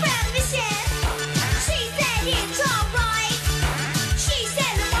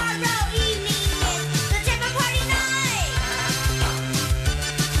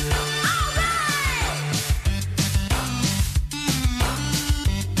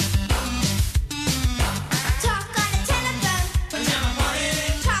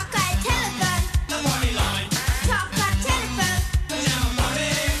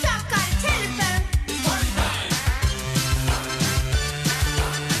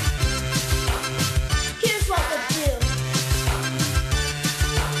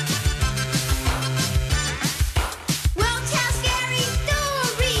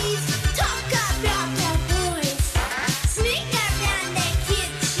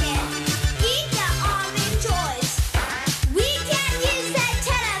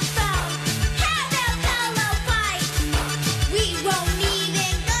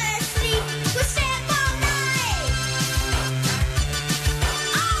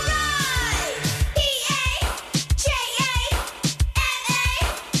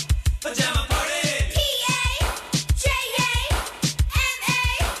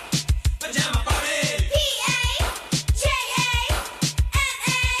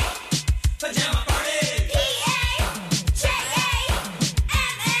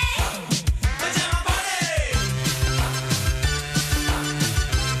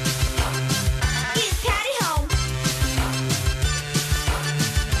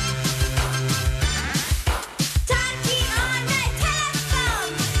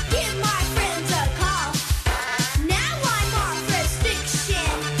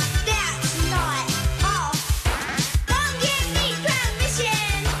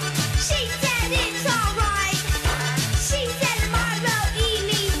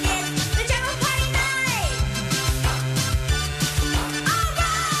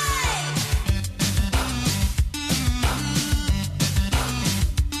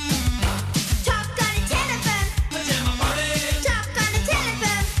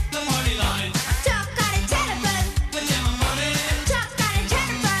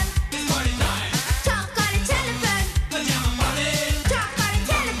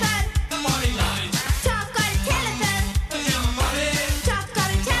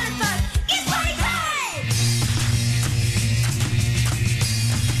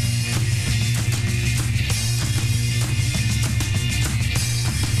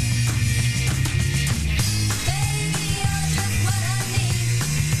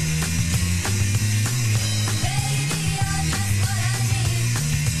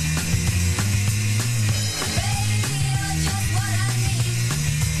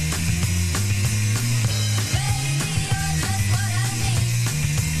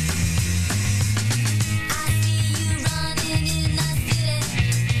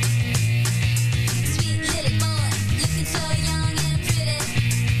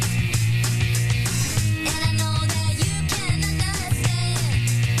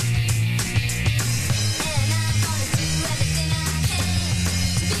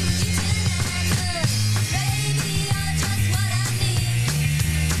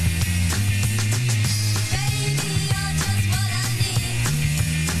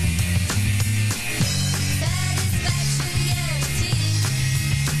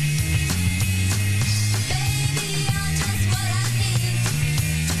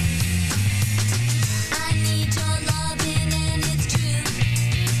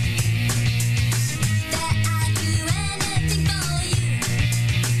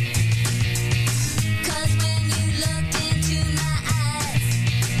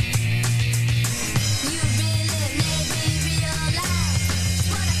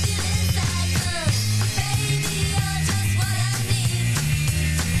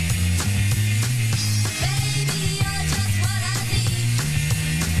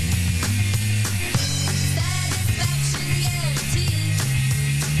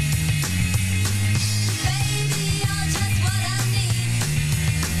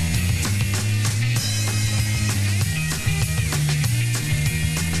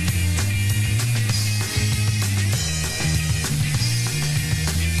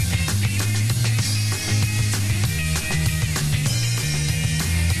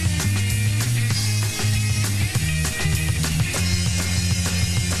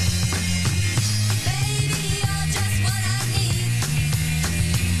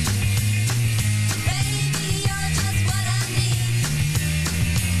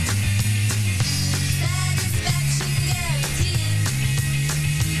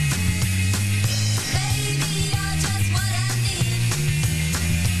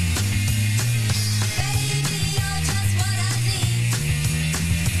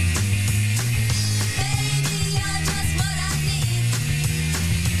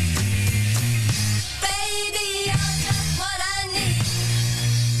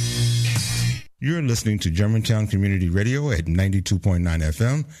You're listening to Germantown Community Radio at 92.9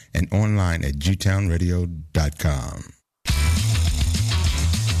 FM and online at gtownradio.com.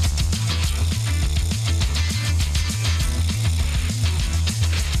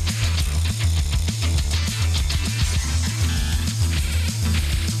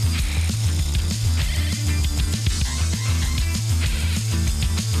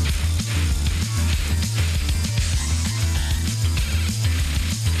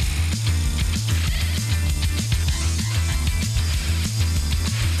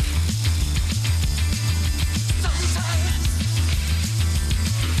 Sometimes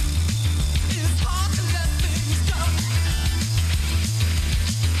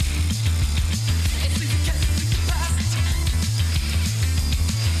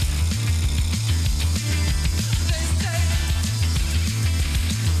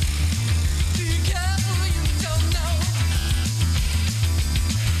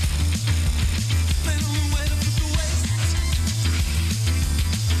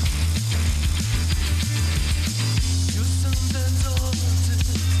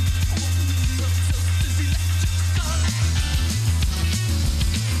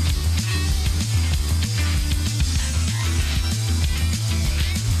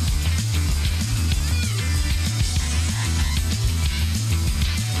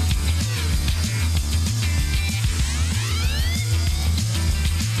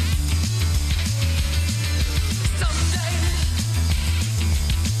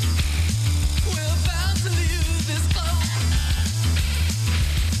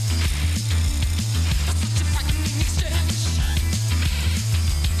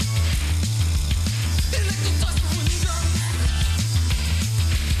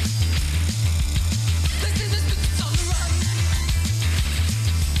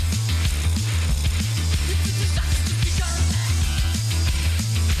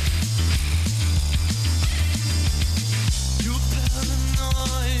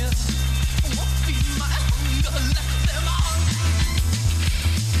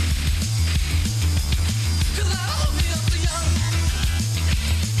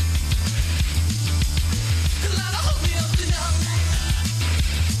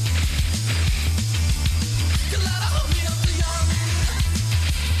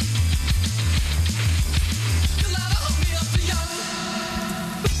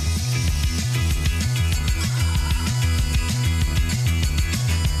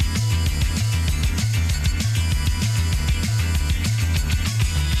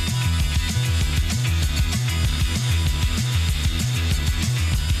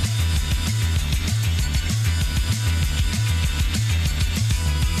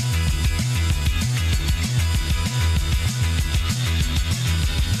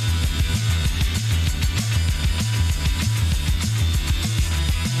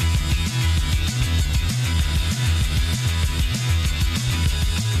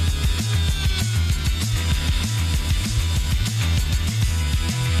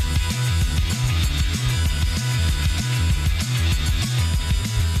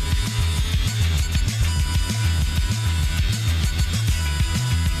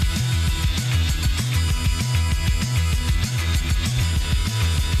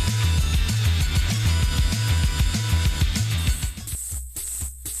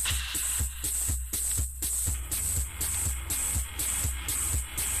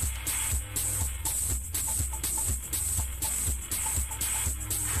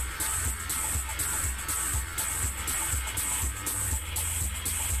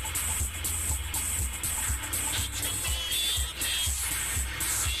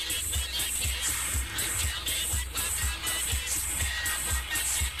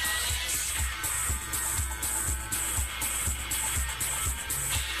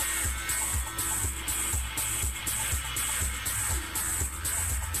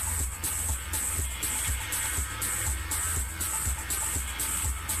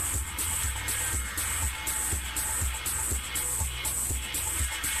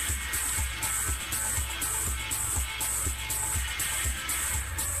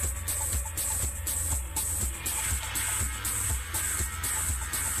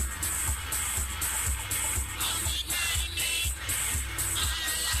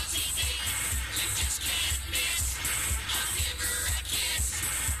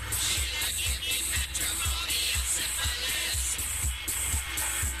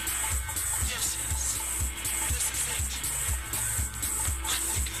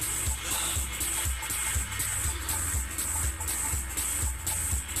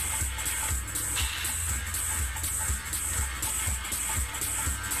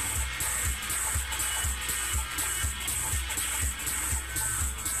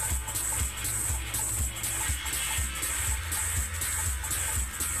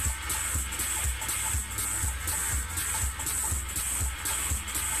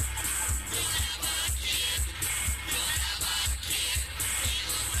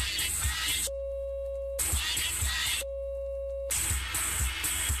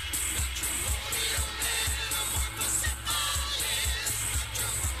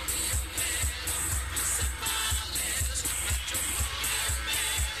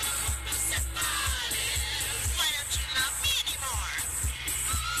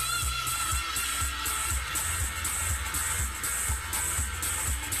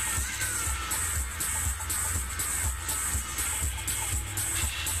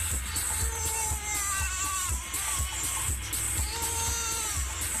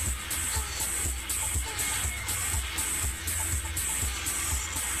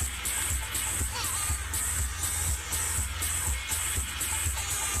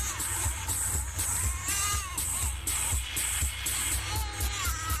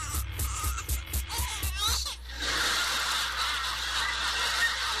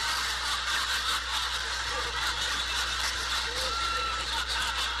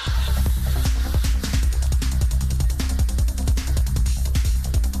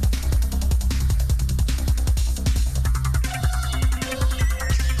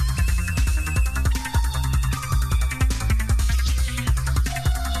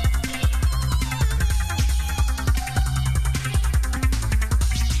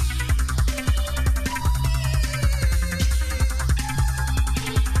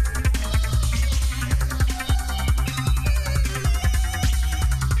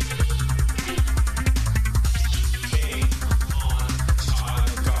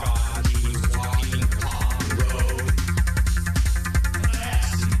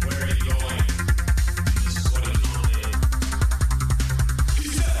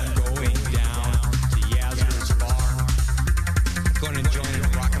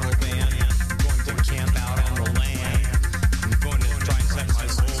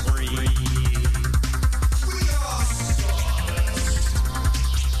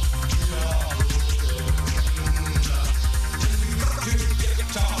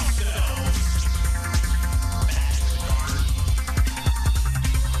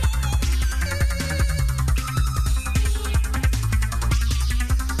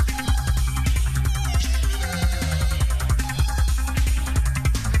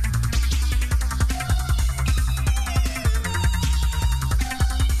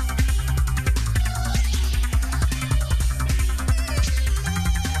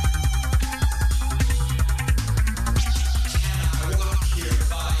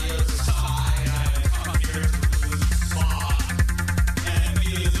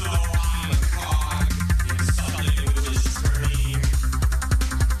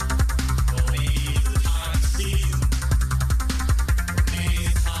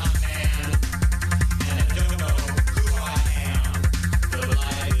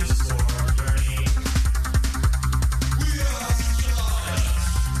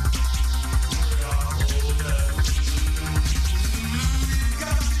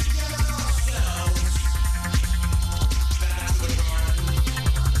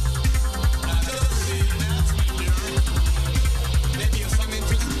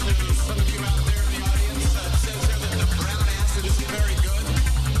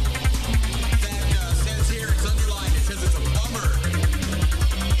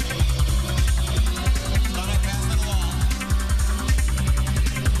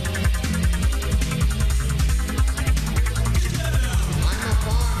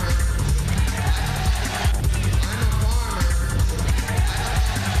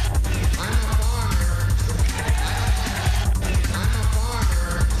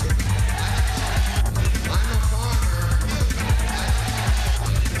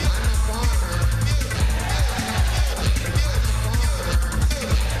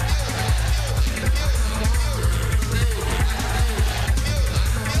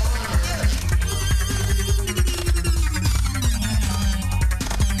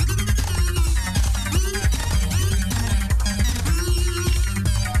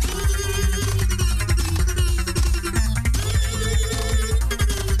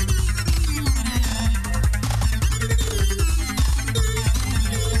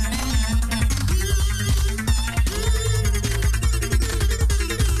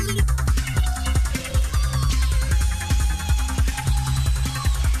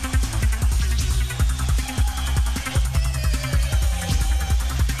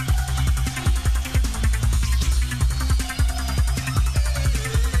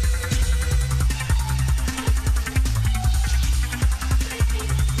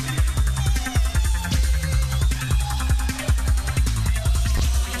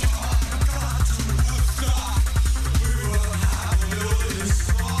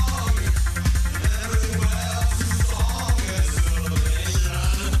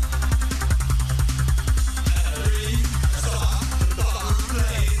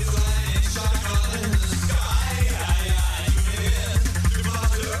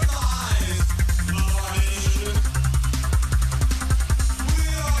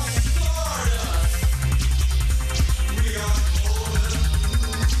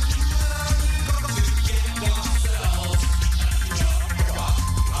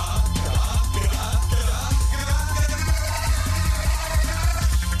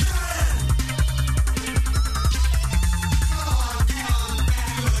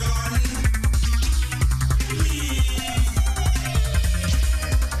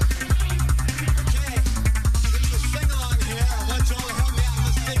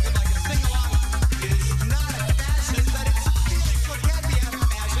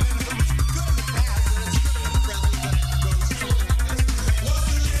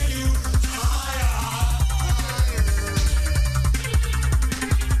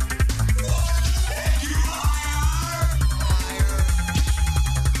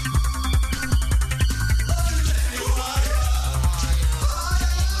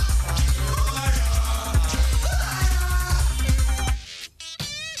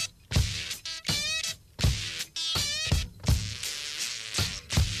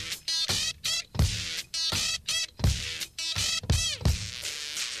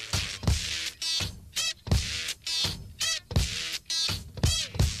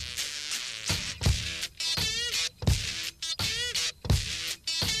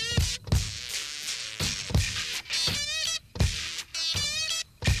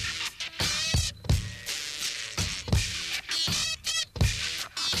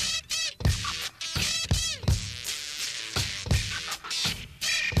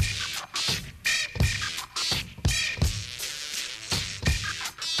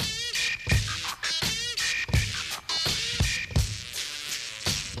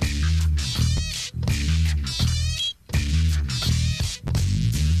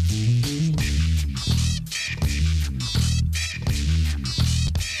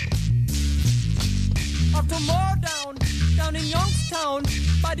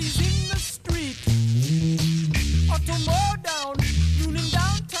but he's in the street. Automobile down, nooning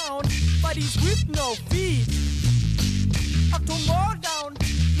downtown, but he's with no feet. Automobile down,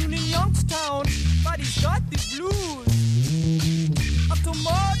 nooning Youngstown, but he's got the blues.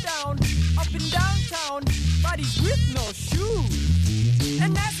 Automobile down, up in downtown, but he's with no shoes.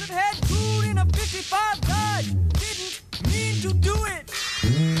 And that's it had cool in a 55 Dodge. Didn't mean to do it,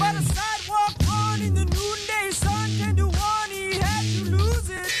 but a sidewalk run in the noonday sun, 10 to 1, he had to lose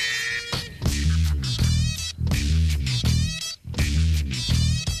it.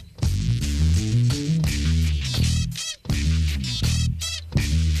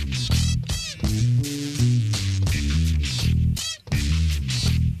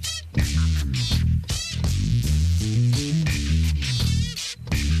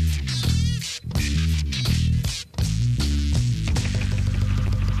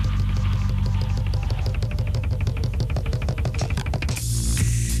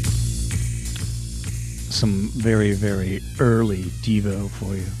 Some very, very early Devo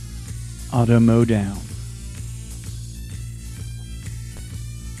for you. Auto Mow Down.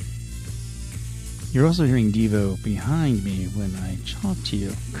 You're also hearing Devo behind me when I talk to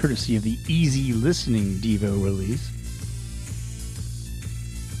you, courtesy of the Easy Listening Devo release.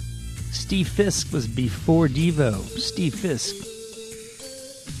 Steve Fisk was before Devo. Steve Fisk.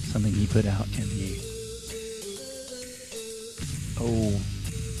 Something he put out in the...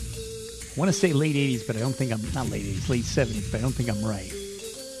 I want to say late 80s, but I don't think I'm... Not late 80s, late 70s, but I don't think I'm right.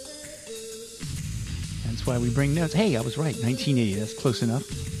 That's why we bring notes. Hey, I was right. 1980, that's close enough.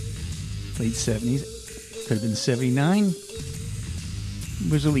 Late 70s. Could have been 79.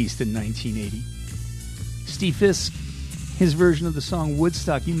 Was released in 1980. Steve Fisk, his version of the song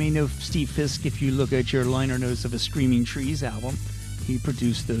Woodstock. You may know Steve Fisk if you look at your liner notes of a Screaming Trees album. He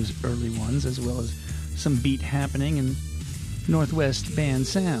produced those early ones, as well as some beat happening and Northwest band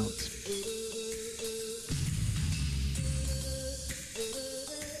sounds.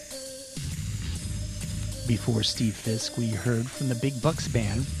 Before Steve Fisk, we heard from the Big Bucks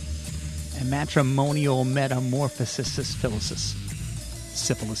Band, a matrimonial metamorphosis syphilis,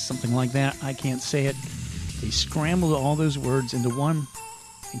 something like that. I can't say it. They scrambled all those words into one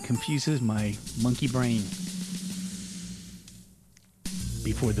and confuses my monkey brain.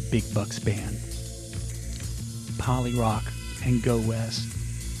 Before the Big Bucks Band, Poly Rock and Go West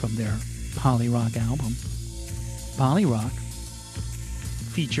from their Poly Rock album. Poly Rock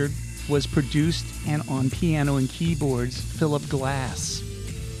was produced and on piano and keyboards, Philip Glass.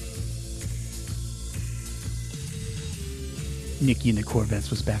 Nicky and the Corvettes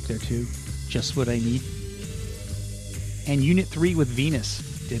was back there too. Just What I Need. And Unit 3 with Venus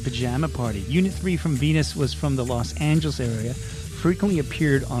did Pajama Party. Unit 3 from Venus was from the Los Angeles area, frequently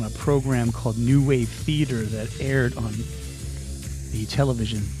appeared on a program called New Wave Theater that aired on the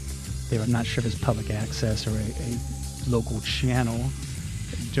television. They were not sure if it's public access or a local channel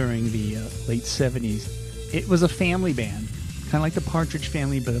during the late 70s. It was a family band, kind of like the Partridge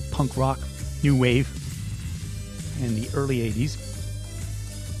Family, but a punk rock, new wave in the early 80s.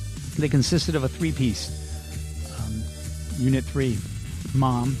 They consisted of a three-piece. Unit 3,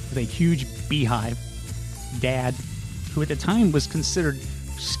 Mom, with a huge beehive. Dad, who at the time was considered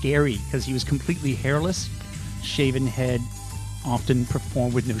scary because he was completely hairless, shaven head, often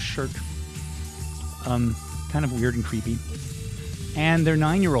performed with no shirt. Kind of weird and creepy. And their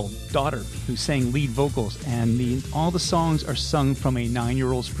 9-year-old daughter, who sang lead vocals, and all the songs are sung from a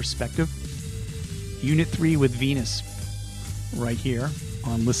 9-year-old's perspective. Unit 3 with Venus, right here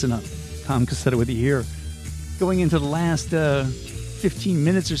on Listen Up. Tom Cassetta with you here. Going into the last 15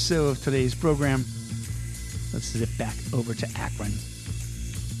 minutes or so of today's program, let's zip back over to Akron.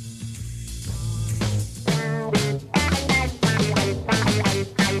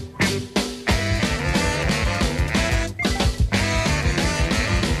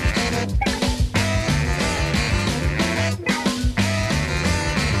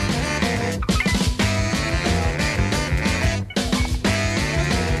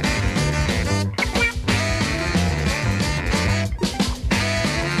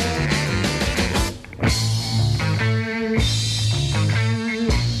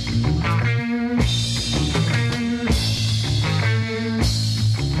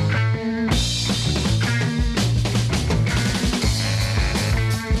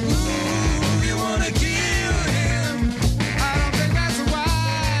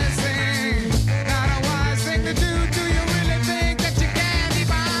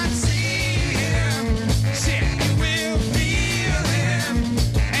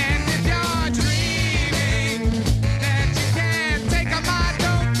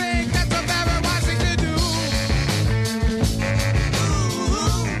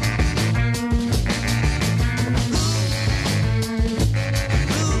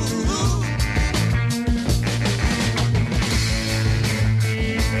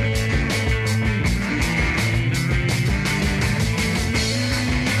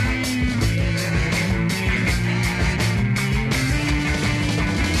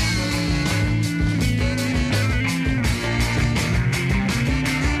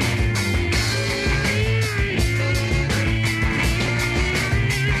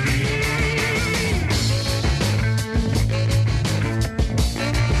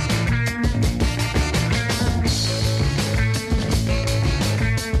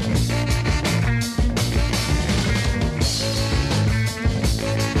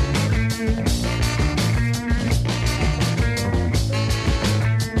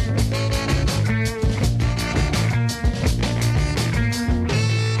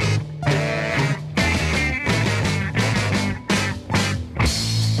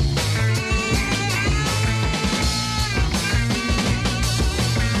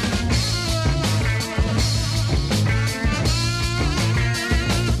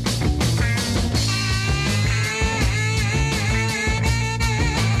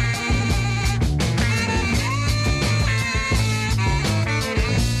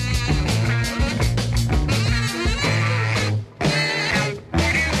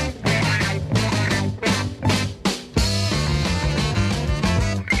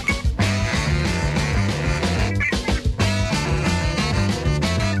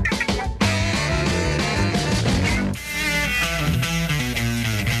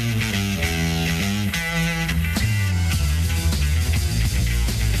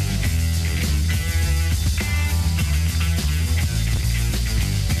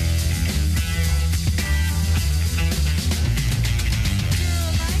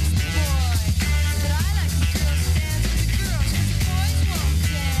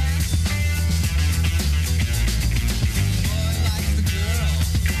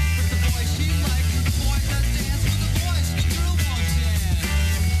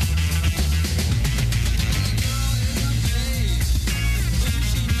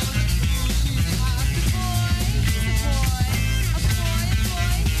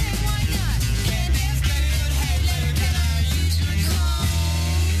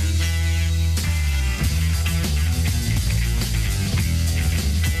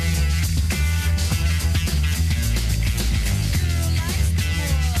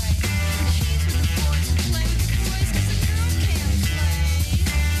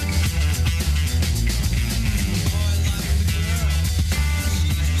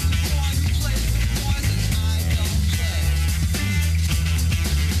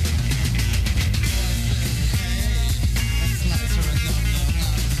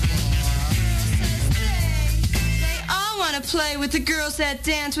 play with the girls that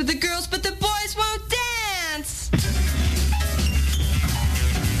dance with the girls, but the boys won't dance.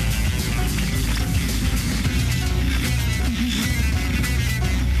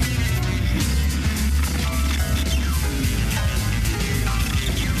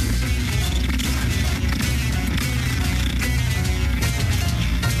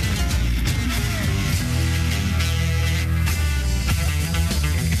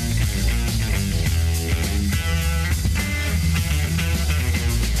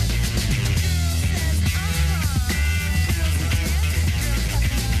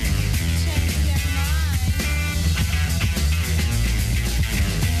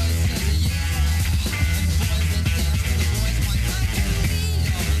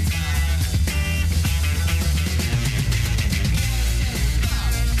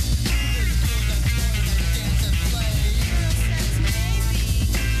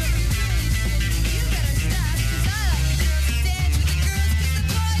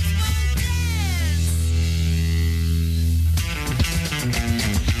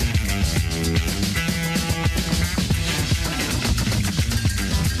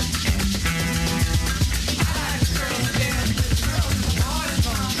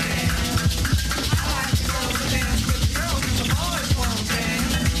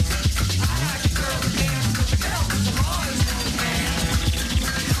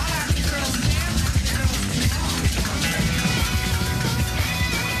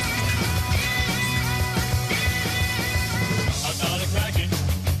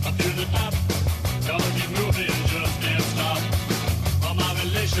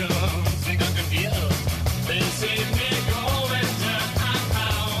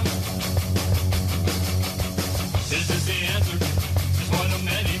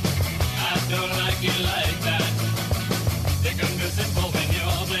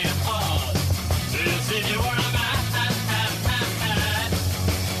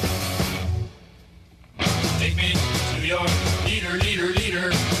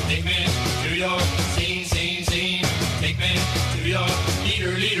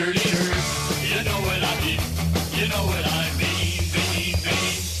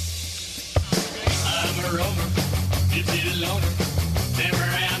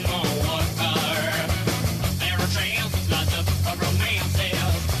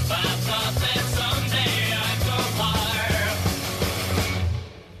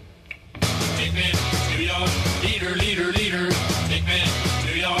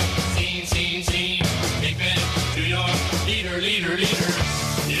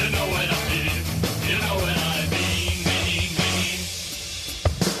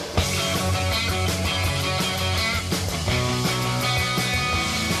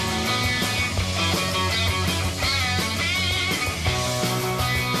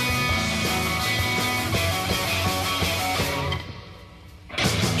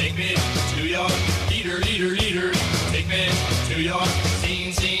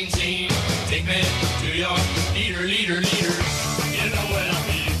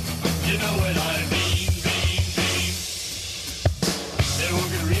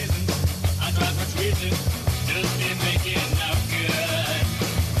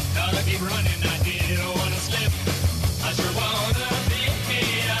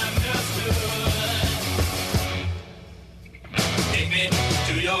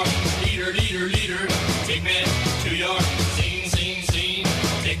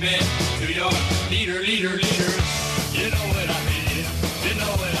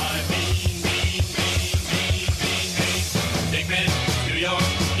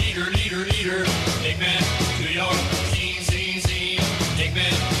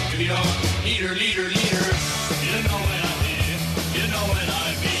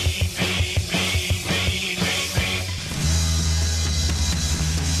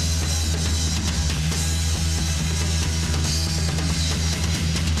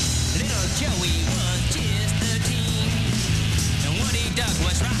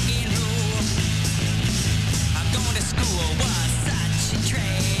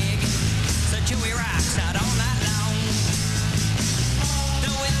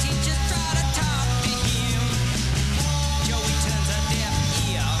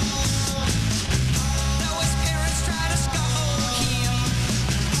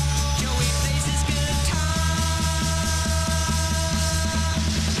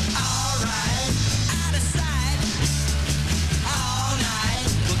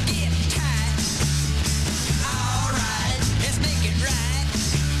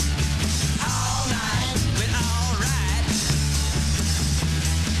 All night.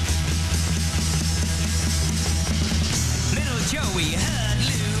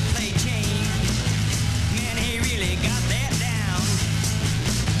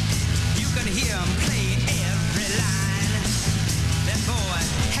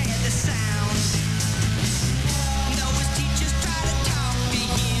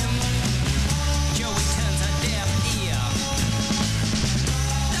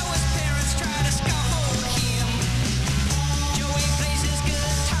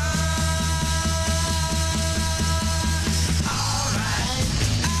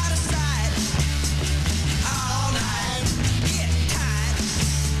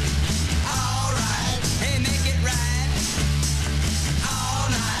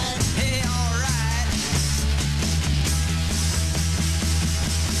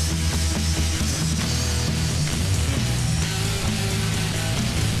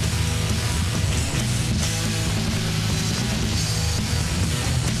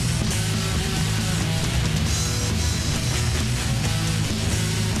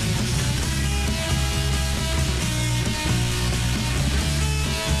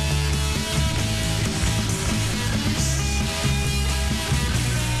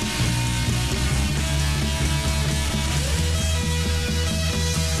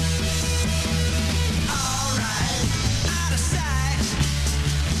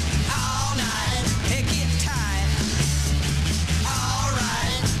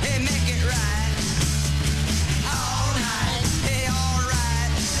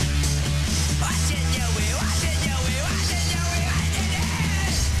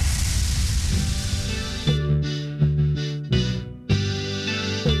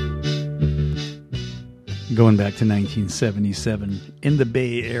 Going back to 1977, In the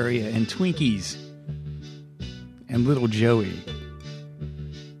Bay Area, and Twinkies, and Little Joey.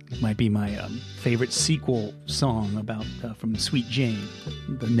 Might be my favorite sequel song about from Sweet Jane,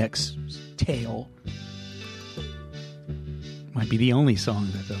 The Next Tale. Might be the only song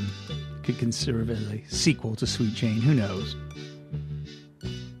that could serve as a sequel to Sweet Jane. Who knows?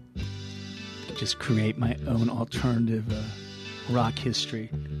 Just create my own alternative rock history.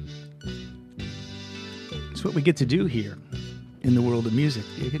 It's what we get to do here in the world of music.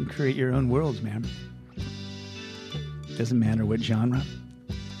 You can create your own worlds, man. Doesn't matter what genre.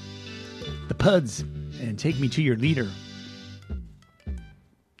 The Puds and Take Me to Your Leader.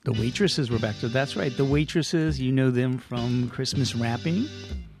 The Waitresses were back to. That's right, The Waitresses. You know them from Christmas Wrapping,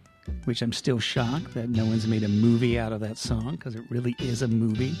 which I'm still shocked that no one's made a movie out of that song, because it really is a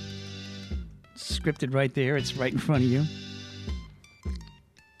movie. It's scripted right there. It's right in front of you.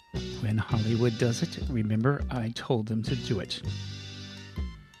 When Hollywood does it, remember, I told them to do it.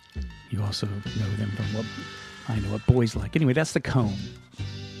 You also know them from What I Know What Boys Like. Anyway, that's The Comb,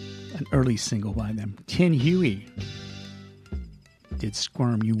 an early single by them. Tin Huey did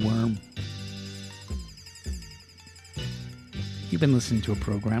Squirm You Worm. You've been listening to a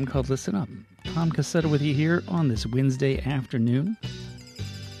program called Listen Up. Tom Cassetta with you here on this Wednesday afternoon.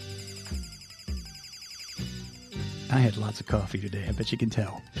 I had lots of coffee today, I bet you can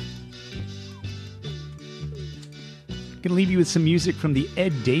tell. Gonna leave you with some music from the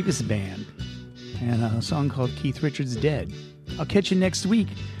Ed Davis Band and a song called Keith Richards' Dead. I'll catch you next week.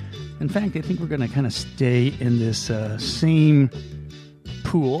 In fact, I think we're gonna kind of stay in this same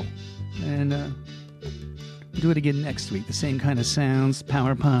pool and do it again next week. The same kind of sounds,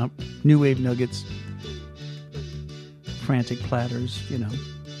 power pop, new wave nuggets, frantic platters, you know.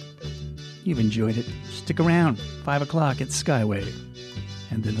 You've enjoyed it. Stick around, 5 o'clock at Skywave.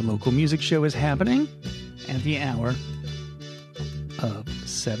 And then the local music show is happening at the hour of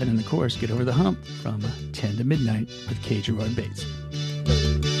 7. And of course, get over the hump from 10 to midnight with K. Gerard Bates.